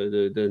know,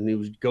 the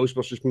new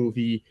Ghostbusters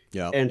movie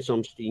Yeah. and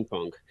some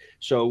steampunk,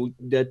 so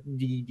that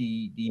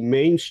the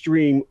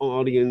mainstream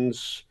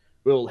audience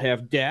will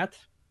have that,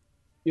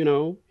 you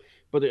know,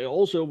 but they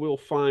also will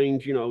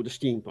find, the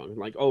steampunk.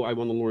 Like, oh, I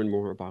want to learn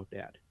more about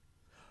that.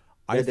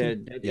 I That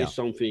think that, that yeah. is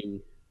something.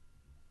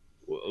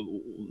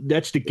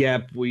 That's the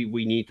gap we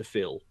need to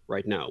fill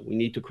right now. We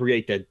need to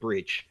create that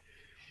bridge.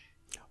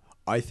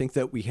 I think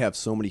that we have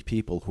so many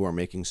people who are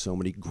making so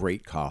many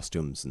great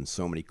costumes and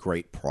so many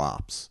great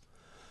props,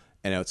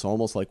 and it's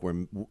almost like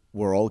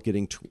we're all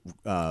getting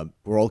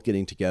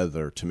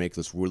together to make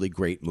this really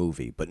great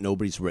movie, but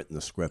nobody's written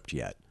the script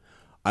yet.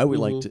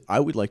 Hmm. I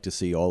would like to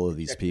see all of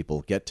these Exactly.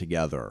 people get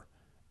together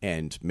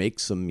and make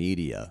some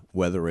media,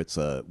 whether it's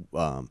a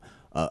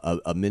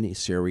mini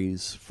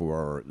series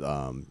for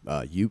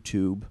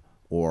YouTube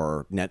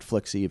or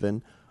Netflix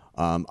even.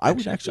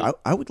 Exactly.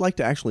 I would like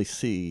to actually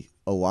see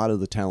a lot of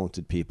the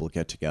talented people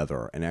get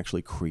together and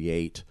actually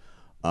create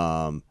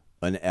an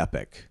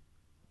epic,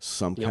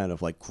 some Yep. kind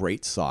of like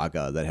great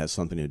saga that has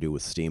something to do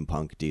with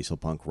steampunk,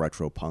 dieselpunk,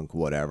 retropunk,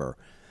 whatever,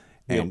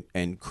 Yep.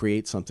 and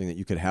create something that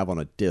you could have on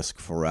a disc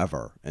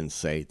forever and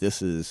say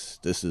this is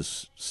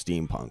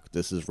steampunk,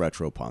 this is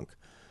retropunk,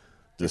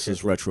 this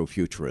is Exactly.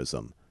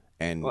 retrofuturism,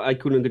 and I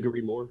couldn't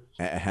agree more.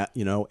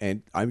 you know,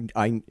 and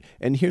I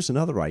and here's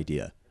another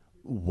idea: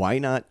 why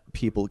not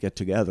people get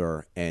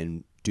together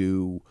and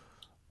do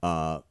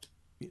uh,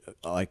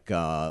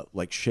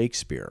 like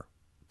Shakespeare,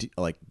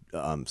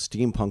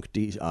 steampunk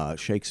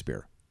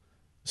Shakespeare,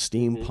 Hmm.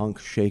 steampunk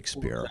For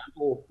Shakespeare.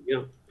 example,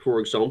 yeah. For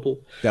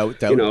example,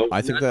 That you know,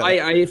 I think that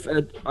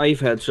I've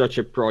had such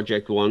a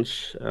project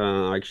once.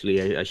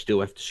 Actually, I still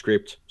have the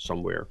script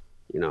somewhere.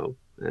 You know,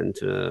 and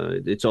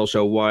it's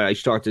also why I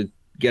started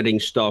getting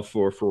stuff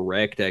for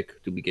Ragtag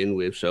to begin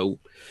with. So,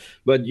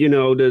 but you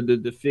know,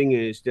 the thing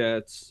is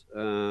that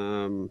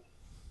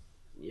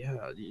yeah,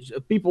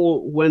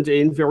 people went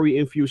in very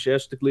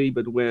enthusiastically,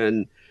 but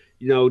when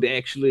they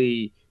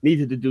actually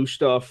needed to do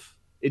stuff,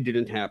 it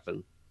didn't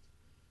happen.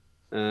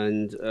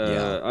 And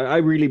yeah, I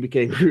really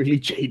became really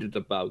jaded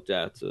about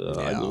that.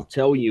 I yeah, will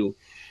tell you,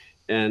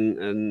 and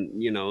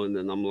and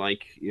then I'm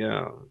like,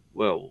 yeah,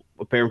 well,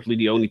 apparently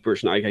the only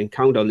person I can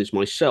count on is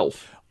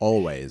myself.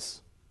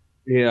 always,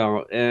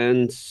 Yeah,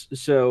 and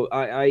so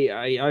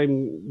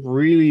I'm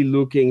really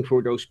looking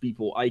for those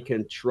people I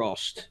can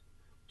trust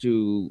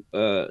to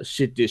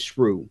sit this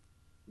through,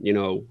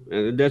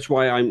 and that's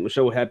why I'm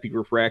so happy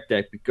with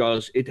Ragtag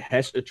because it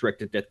has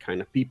attracted that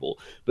kind of people.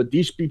 But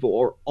these people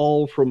are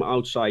all from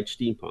outside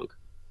steampunk.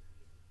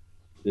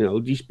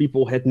 These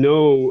people had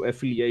no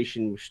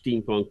affiliation with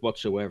steampunk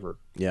whatsoever,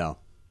 yeah,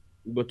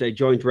 but they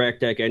joined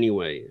Ragtag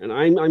anyway, and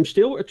I'm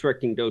still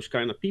attracting those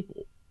kind of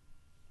people.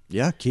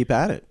 yeah. Keep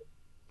at it.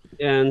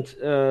 And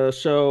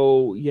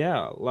so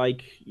yeah,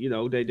 like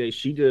they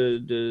see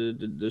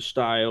the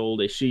style,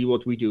 they see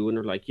what we do, and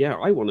they're like, yeah,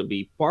 I want to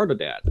be part of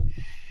that.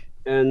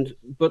 And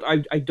but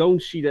I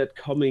don't see that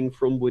coming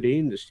from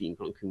within the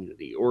steampunk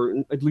community,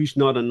 or at least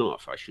not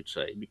enough, I should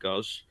say,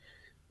 because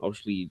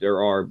obviously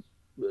there are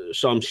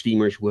some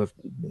steamers who have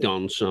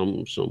done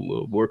some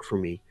work for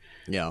me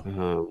Yeah,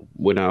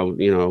 without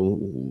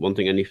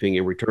wanting anything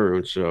in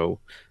return. So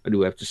I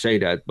do have to say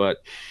that, but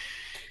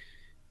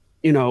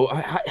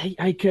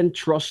I can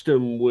trust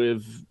them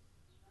with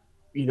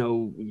you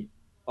know,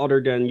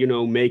 other than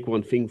make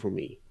one thing for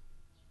me.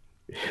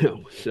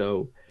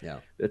 So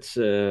yeah. that's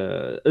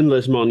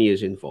unless money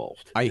is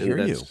involved, I and hear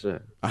you. that's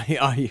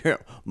I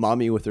hear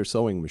mommy with her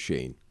sewing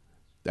machine.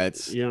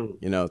 That's yeah,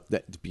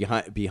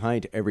 that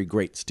behind every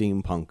great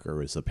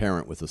steampunker is a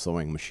parent with a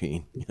sewing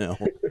machine.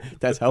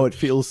 That's how it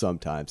feels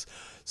sometimes.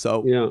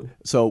 So yeah,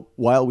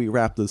 while we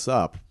wrap this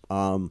up,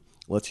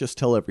 let's just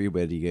tell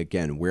everybody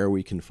again where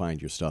we can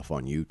find your stuff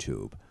on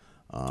YouTube.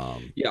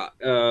 yeah.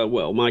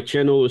 Well, my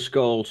channel is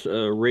called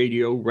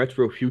Radio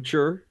Retro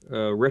Future.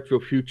 Retro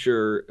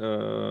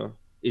Future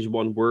is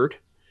one word.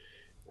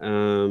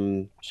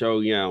 So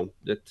yeah,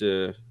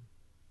 that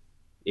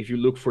if you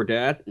look for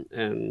that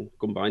and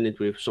combine it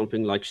with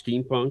something like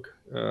steampunk,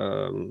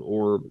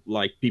 or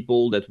like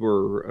people that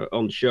were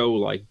on the show,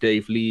 like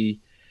Dave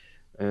Lee,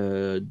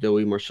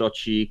 Doi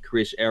Marsacci,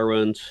 Chris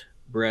Arendt,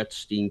 Brad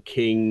Steen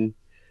King.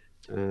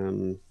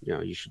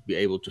 Yeah, you should be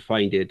able to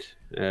find it,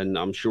 and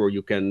I'm sure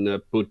you can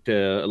put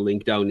a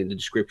link down in the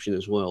description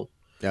as well.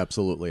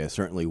 Absolutely, I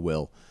certainly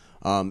will.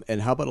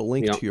 And how about a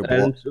link Yeah, to your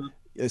blog?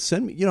 and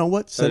Send me, you know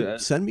what? uh,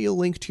 Send me a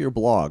link to your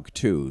blog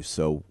too,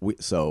 so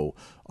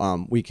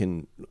we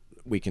can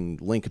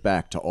link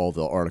back to all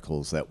the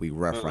articles that we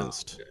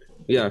referenced. okay.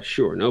 Yeah,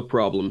 sure, no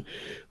problem.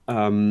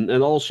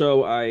 And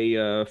also, I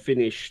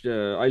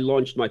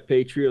launched my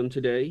Patreon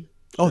today.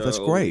 Oh, that's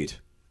So great.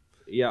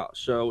 yeah,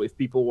 so if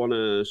people want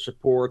to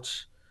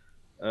support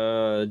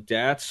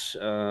that,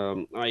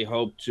 I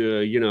hope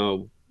to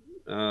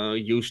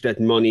use that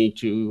money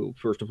to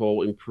first of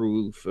all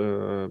improve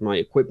my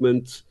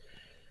equipment,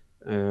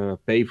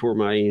 pay for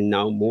my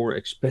now more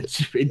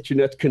expensive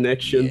internet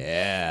connection,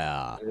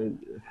 Yeah,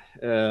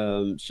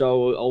 and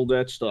so all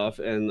that stuff.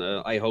 And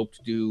I hope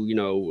to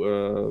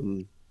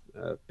do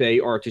pay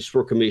artists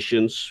for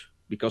commissions,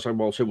 because I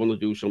also want to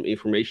do some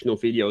informational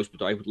videos,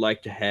 but I would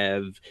like to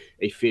have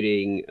a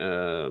fitting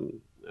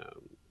um,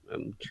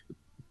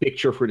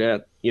 picture for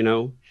that.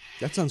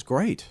 that sounds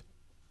great.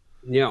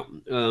 Yeah.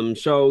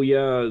 So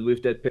yeah,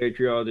 with that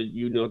Patreon, that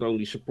you not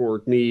only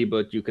support me,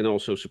 but you can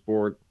also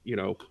support,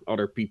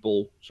 other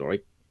people. So I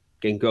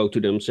can go to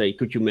them, say,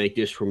 could you make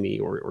this for me,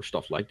 or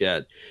stuff like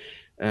that.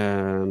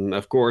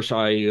 Of course,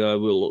 I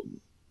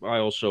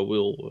also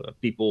will.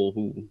 People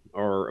who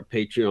are a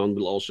Patreon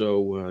will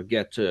also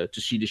get to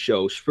see the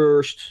shows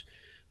first.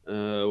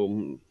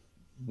 Um,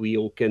 we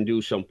all can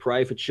do some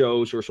private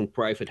shows or some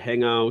private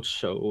hangouts,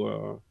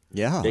 so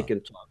they Yeah,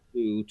 can talk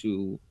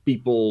to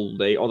people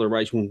they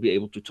otherwise wouldn't be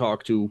able to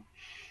talk to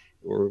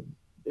or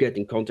get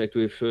in contact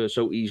with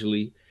so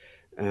easily.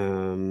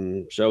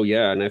 So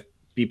yeah, and if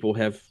people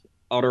have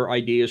other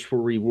ideas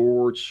for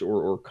rewards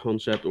or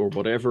concept or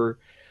whatever,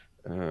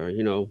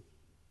 you know,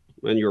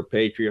 when you're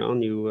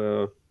Patreon, you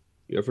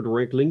have a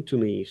direct link to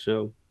me.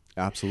 So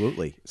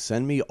absolutely.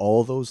 Send me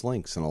all those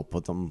links, and I'll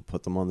put them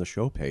on the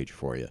show page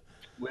for you.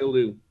 will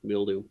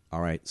do.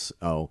 All right.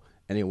 So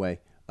anyway,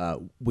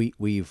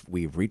 we've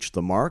reached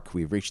the mark.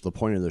 We've reached the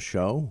point of the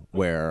show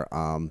where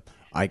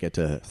I get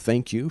to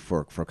thank you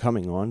for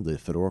coming on the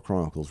Fedora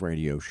Chronicles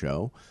radio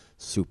show.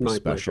 Super My pleasure.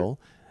 special.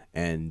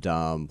 And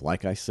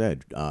like I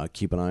said,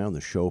 keep an eye on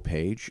the show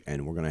page,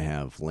 and we're going to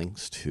have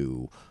links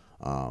to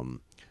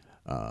um,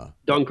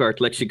 Dankaert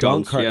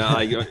lexicons. Dunkard. Yeah,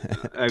 I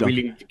Dunk,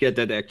 really need to get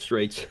that act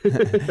straight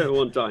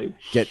one time.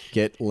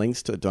 get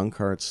links to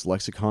Dunkart's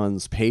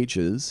Lexicon's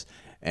pages,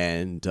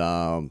 and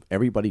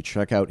everybody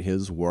check out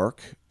his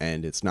work.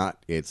 And it's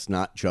not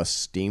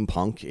just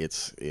steampunk.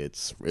 It's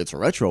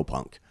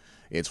retropunk.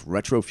 It's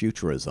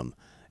retrofuturism,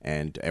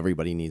 and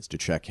everybody needs to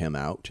check him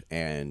out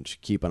and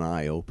keep an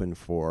eye open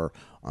for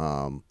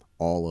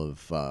all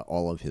of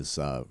his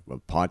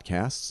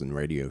podcasts and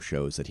radio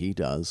shows that he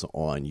does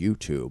on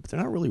YouTube. They're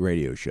not really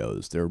radio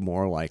shows. They're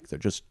more like they're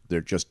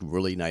just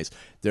really nice.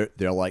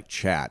 They're like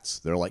chats.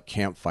 They're like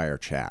campfire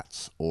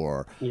chats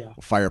or Yeah.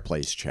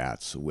 fireplace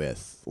chats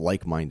with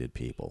like-minded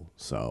people.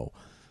 So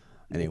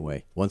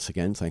anyway, once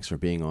again, thanks for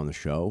being on the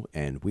show,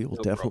 and we will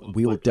No definitely problem.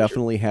 we will My pleasure.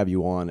 definitely have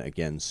you on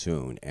again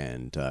soon,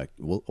 and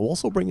we'll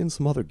also bring in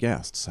some other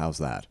guests. How's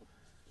that?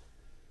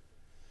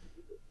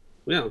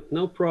 Yeah,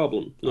 no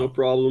problem. No Oh,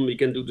 problem. We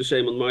can do the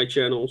same on my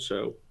channel.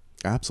 So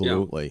yeah,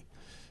 absolutely,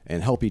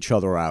 and help each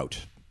other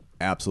out.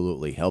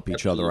 Absolutely, help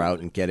each other out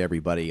absolutely. and get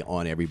everybody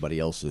on everybody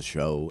else's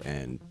show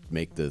and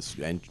make this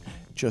and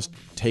just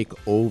take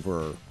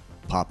over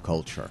pop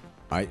culture.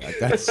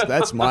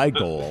 That's my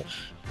goal.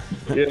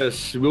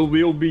 Yes,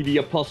 we'll be the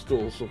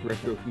apostles of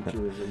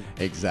retrofuturism.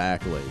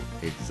 Exactly,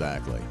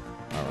 exactly.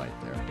 All right,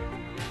 there.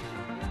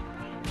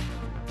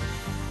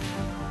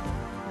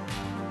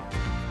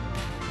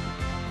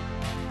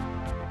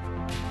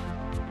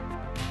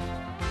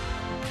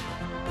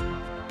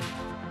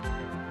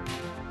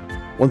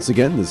 Once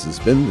again, this has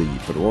been the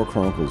Fedora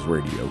Chronicles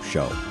radio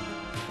show.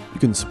 You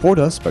can support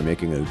us by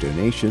making a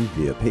donation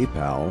via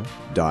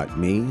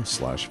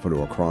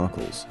paypal.me/Fedora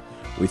Chronicles.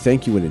 We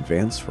thank you in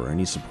advance for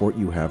any support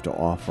you have to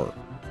offer.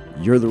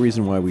 You're the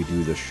reason why we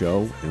do this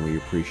show, and we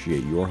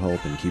appreciate your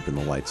help in keeping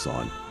the lights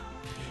on.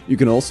 You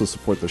can also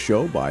support the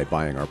show by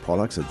buying our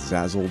products at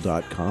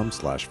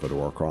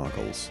Zazzle.com/Fedora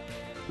Chronicles.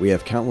 We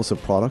have countless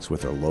of products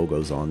with our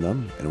logos on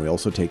them, and we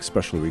also take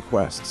special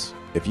requests.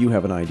 If you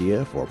have an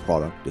idea for a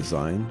product,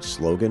 design,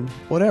 slogan,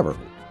 whatever,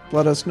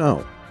 let us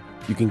know.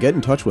 You can get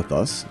in touch with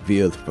us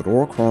via the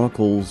Fedora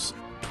Chronicles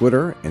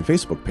Twitter and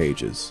Facebook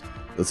pages.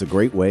 That's a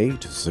great way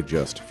to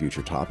suggest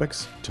future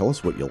topics, tell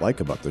us what you like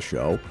about the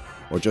show,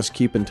 or just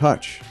keep in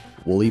touch.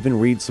 We'll even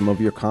read some of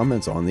your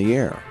comments on the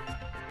air.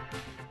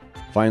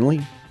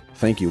 Finally,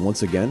 thank you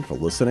once again for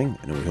listening,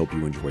 and we hope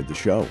you enjoyed the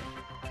show.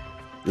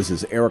 This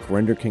is Eric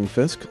Render King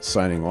Fisk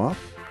signing off.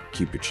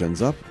 Keep your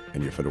chins up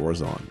and your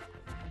fedoras on.